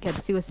get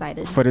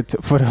suicided for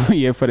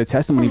the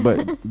testimony.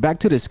 But back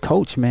to this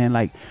coach, man.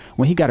 Like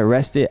when he got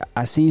arrested,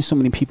 I seen so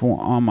many people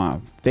on my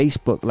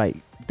Facebook like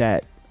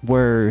that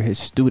were his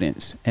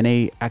students, and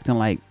they acting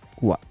like,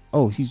 what?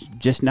 Oh, he's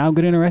just now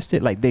getting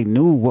arrested. Like they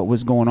knew what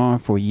was going on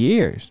for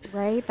years.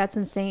 Right? That's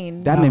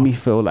insane. That made me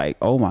feel like,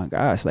 oh my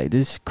gosh, like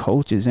this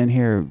coach is in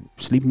here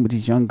sleeping with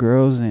these young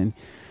girls and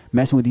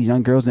messing with these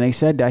young girls. And they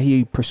said that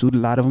he pursued a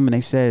lot of them, and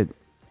they said,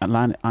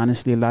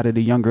 honestly, a lot of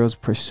the young girls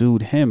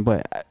pursued him.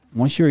 But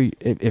once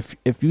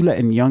if you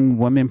letting young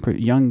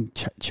women,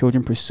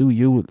 children pursue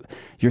you,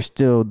 you're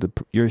still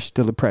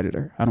a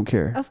predator. I don't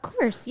care. Of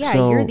course, yeah,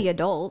 So, you're the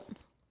adult.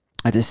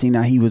 I just seen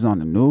that he was on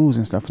the news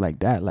and stuff like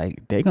that.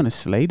 Like they're gonna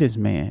slay this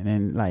man,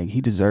 and like he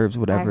deserves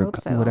whatever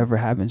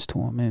happens to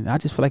him. And I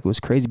just feel like it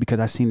was crazy because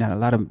I seen that a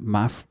lot of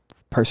my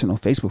personal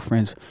Facebook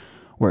friends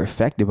were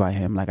affected by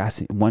him. Like I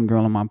see one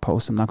girl on my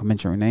post, I'm not gonna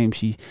mention her name.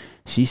 She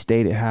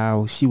stated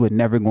how she would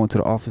never go into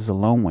the office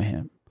alone with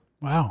him.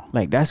 Wow.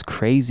 Like that's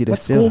crazy to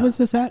What feel. school was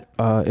this at?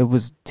 It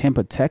was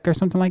Tampa Tech or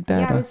something like that.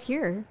 Yeah, I was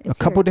here. A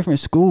couple different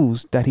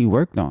schools that he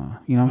worked on.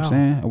 You know what I'm Wow.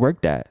 saying? I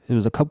worked at. It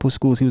was a couple of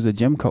schools. He was a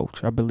gym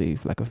coach, I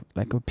believe, like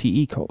a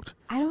PE coach.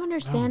 I don't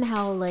understand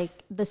how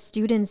like the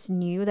students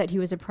knew that he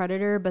was a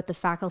predator, but the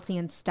faculty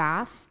and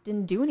staff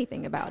didn't do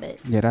anything about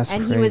it. Yeah, that's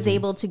and crazy. he was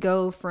able to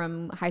go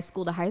from high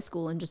school to high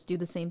school and just do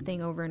the same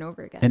thing over and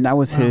over again. And that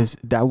was his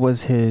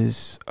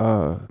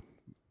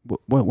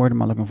what word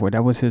am I looking for?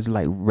 That was his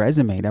like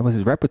resume. That was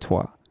his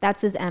repertoire.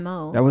 That's his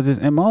MO. That was his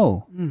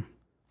MO.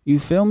 You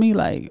feel me?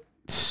 Like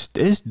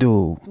this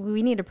dude.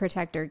 We need to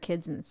protect our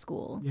kids in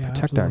school. Yeah,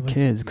 protect our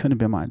kids. Couldn't have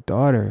been my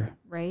daughter.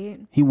 Right?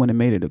 He wouldn't have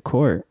made it to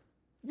court.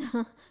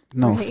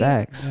 No Right?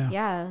 facts.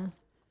 Yeah.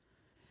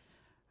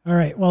 All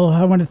right. Well,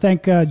 I want to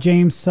thank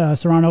James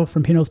Serrano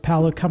from Pino's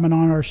Palette coming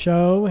on our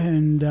show,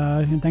 and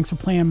thanks for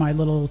playing my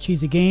little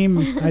cheesy game.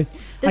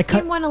 This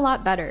game went a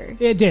lot better.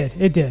 It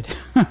did.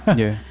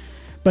 Yeah.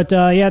 But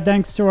yeah,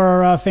 thanks to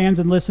our fans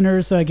and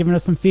listeners giving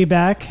us some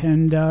feedback,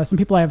 and some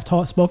people I have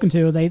spoken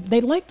to, they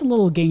like the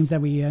little games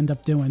that we end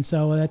up doing,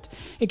 so that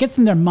it gets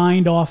in their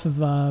mind off of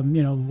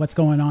what's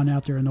going on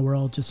out there in the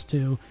world, just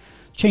to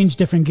change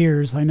different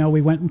gears. I know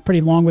we went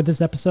pretty long with this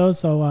episode,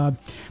 so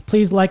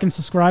please like and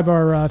subscribe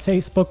our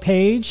Facebook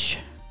page.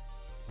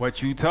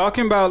 What you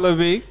talking about,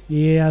 Levy?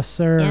 Yes,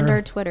 sir. And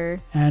our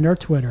Twitter.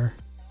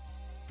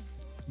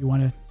 You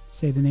want to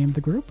say the name of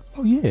the group?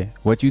 Oh yeah.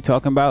 What you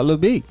talking about,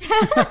 Levy?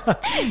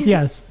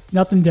 Yes,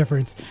 nothing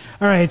different.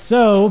 All right,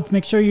 so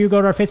make sure you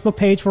go to our Facebook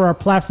page for our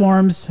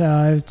platforms.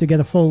 To get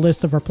a full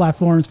list of our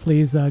platforms,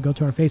 please go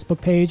to our Facebook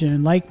page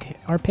and like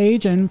our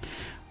page, and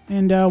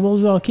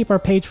we'll keep our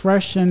page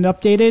fresh and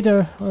updated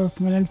or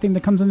with anything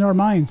that comes into our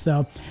minds.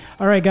 So,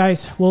 all right,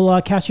 guys, we'll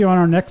catch you on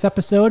our next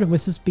episode.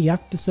 This is be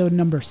episode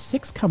number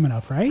 6 coming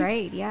up, right?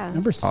 Right, yeah.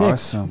 Number 6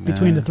 Awesome,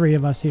 between man. the 3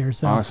 of us here.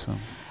 So. Awesome.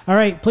 All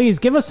right, please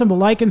give us some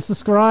like and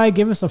subscribe.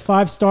 Give us a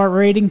 5-star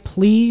rating.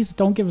 Please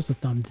don't give us a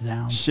thumbs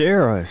down.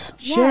 Share us.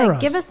 Share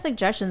us. Give us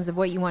suggestions of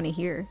what you want to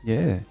hear.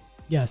 Yeah.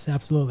 Yes,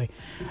 absolutely.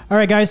 All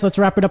right, guys, let's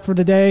wrap it up for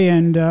today,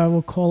 and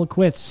we'll call it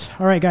quits.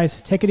 All right, guys,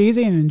 take it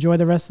easy and enjoy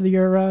the rest of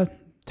your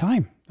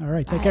time. All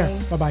right, take care.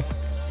 Bye-bye.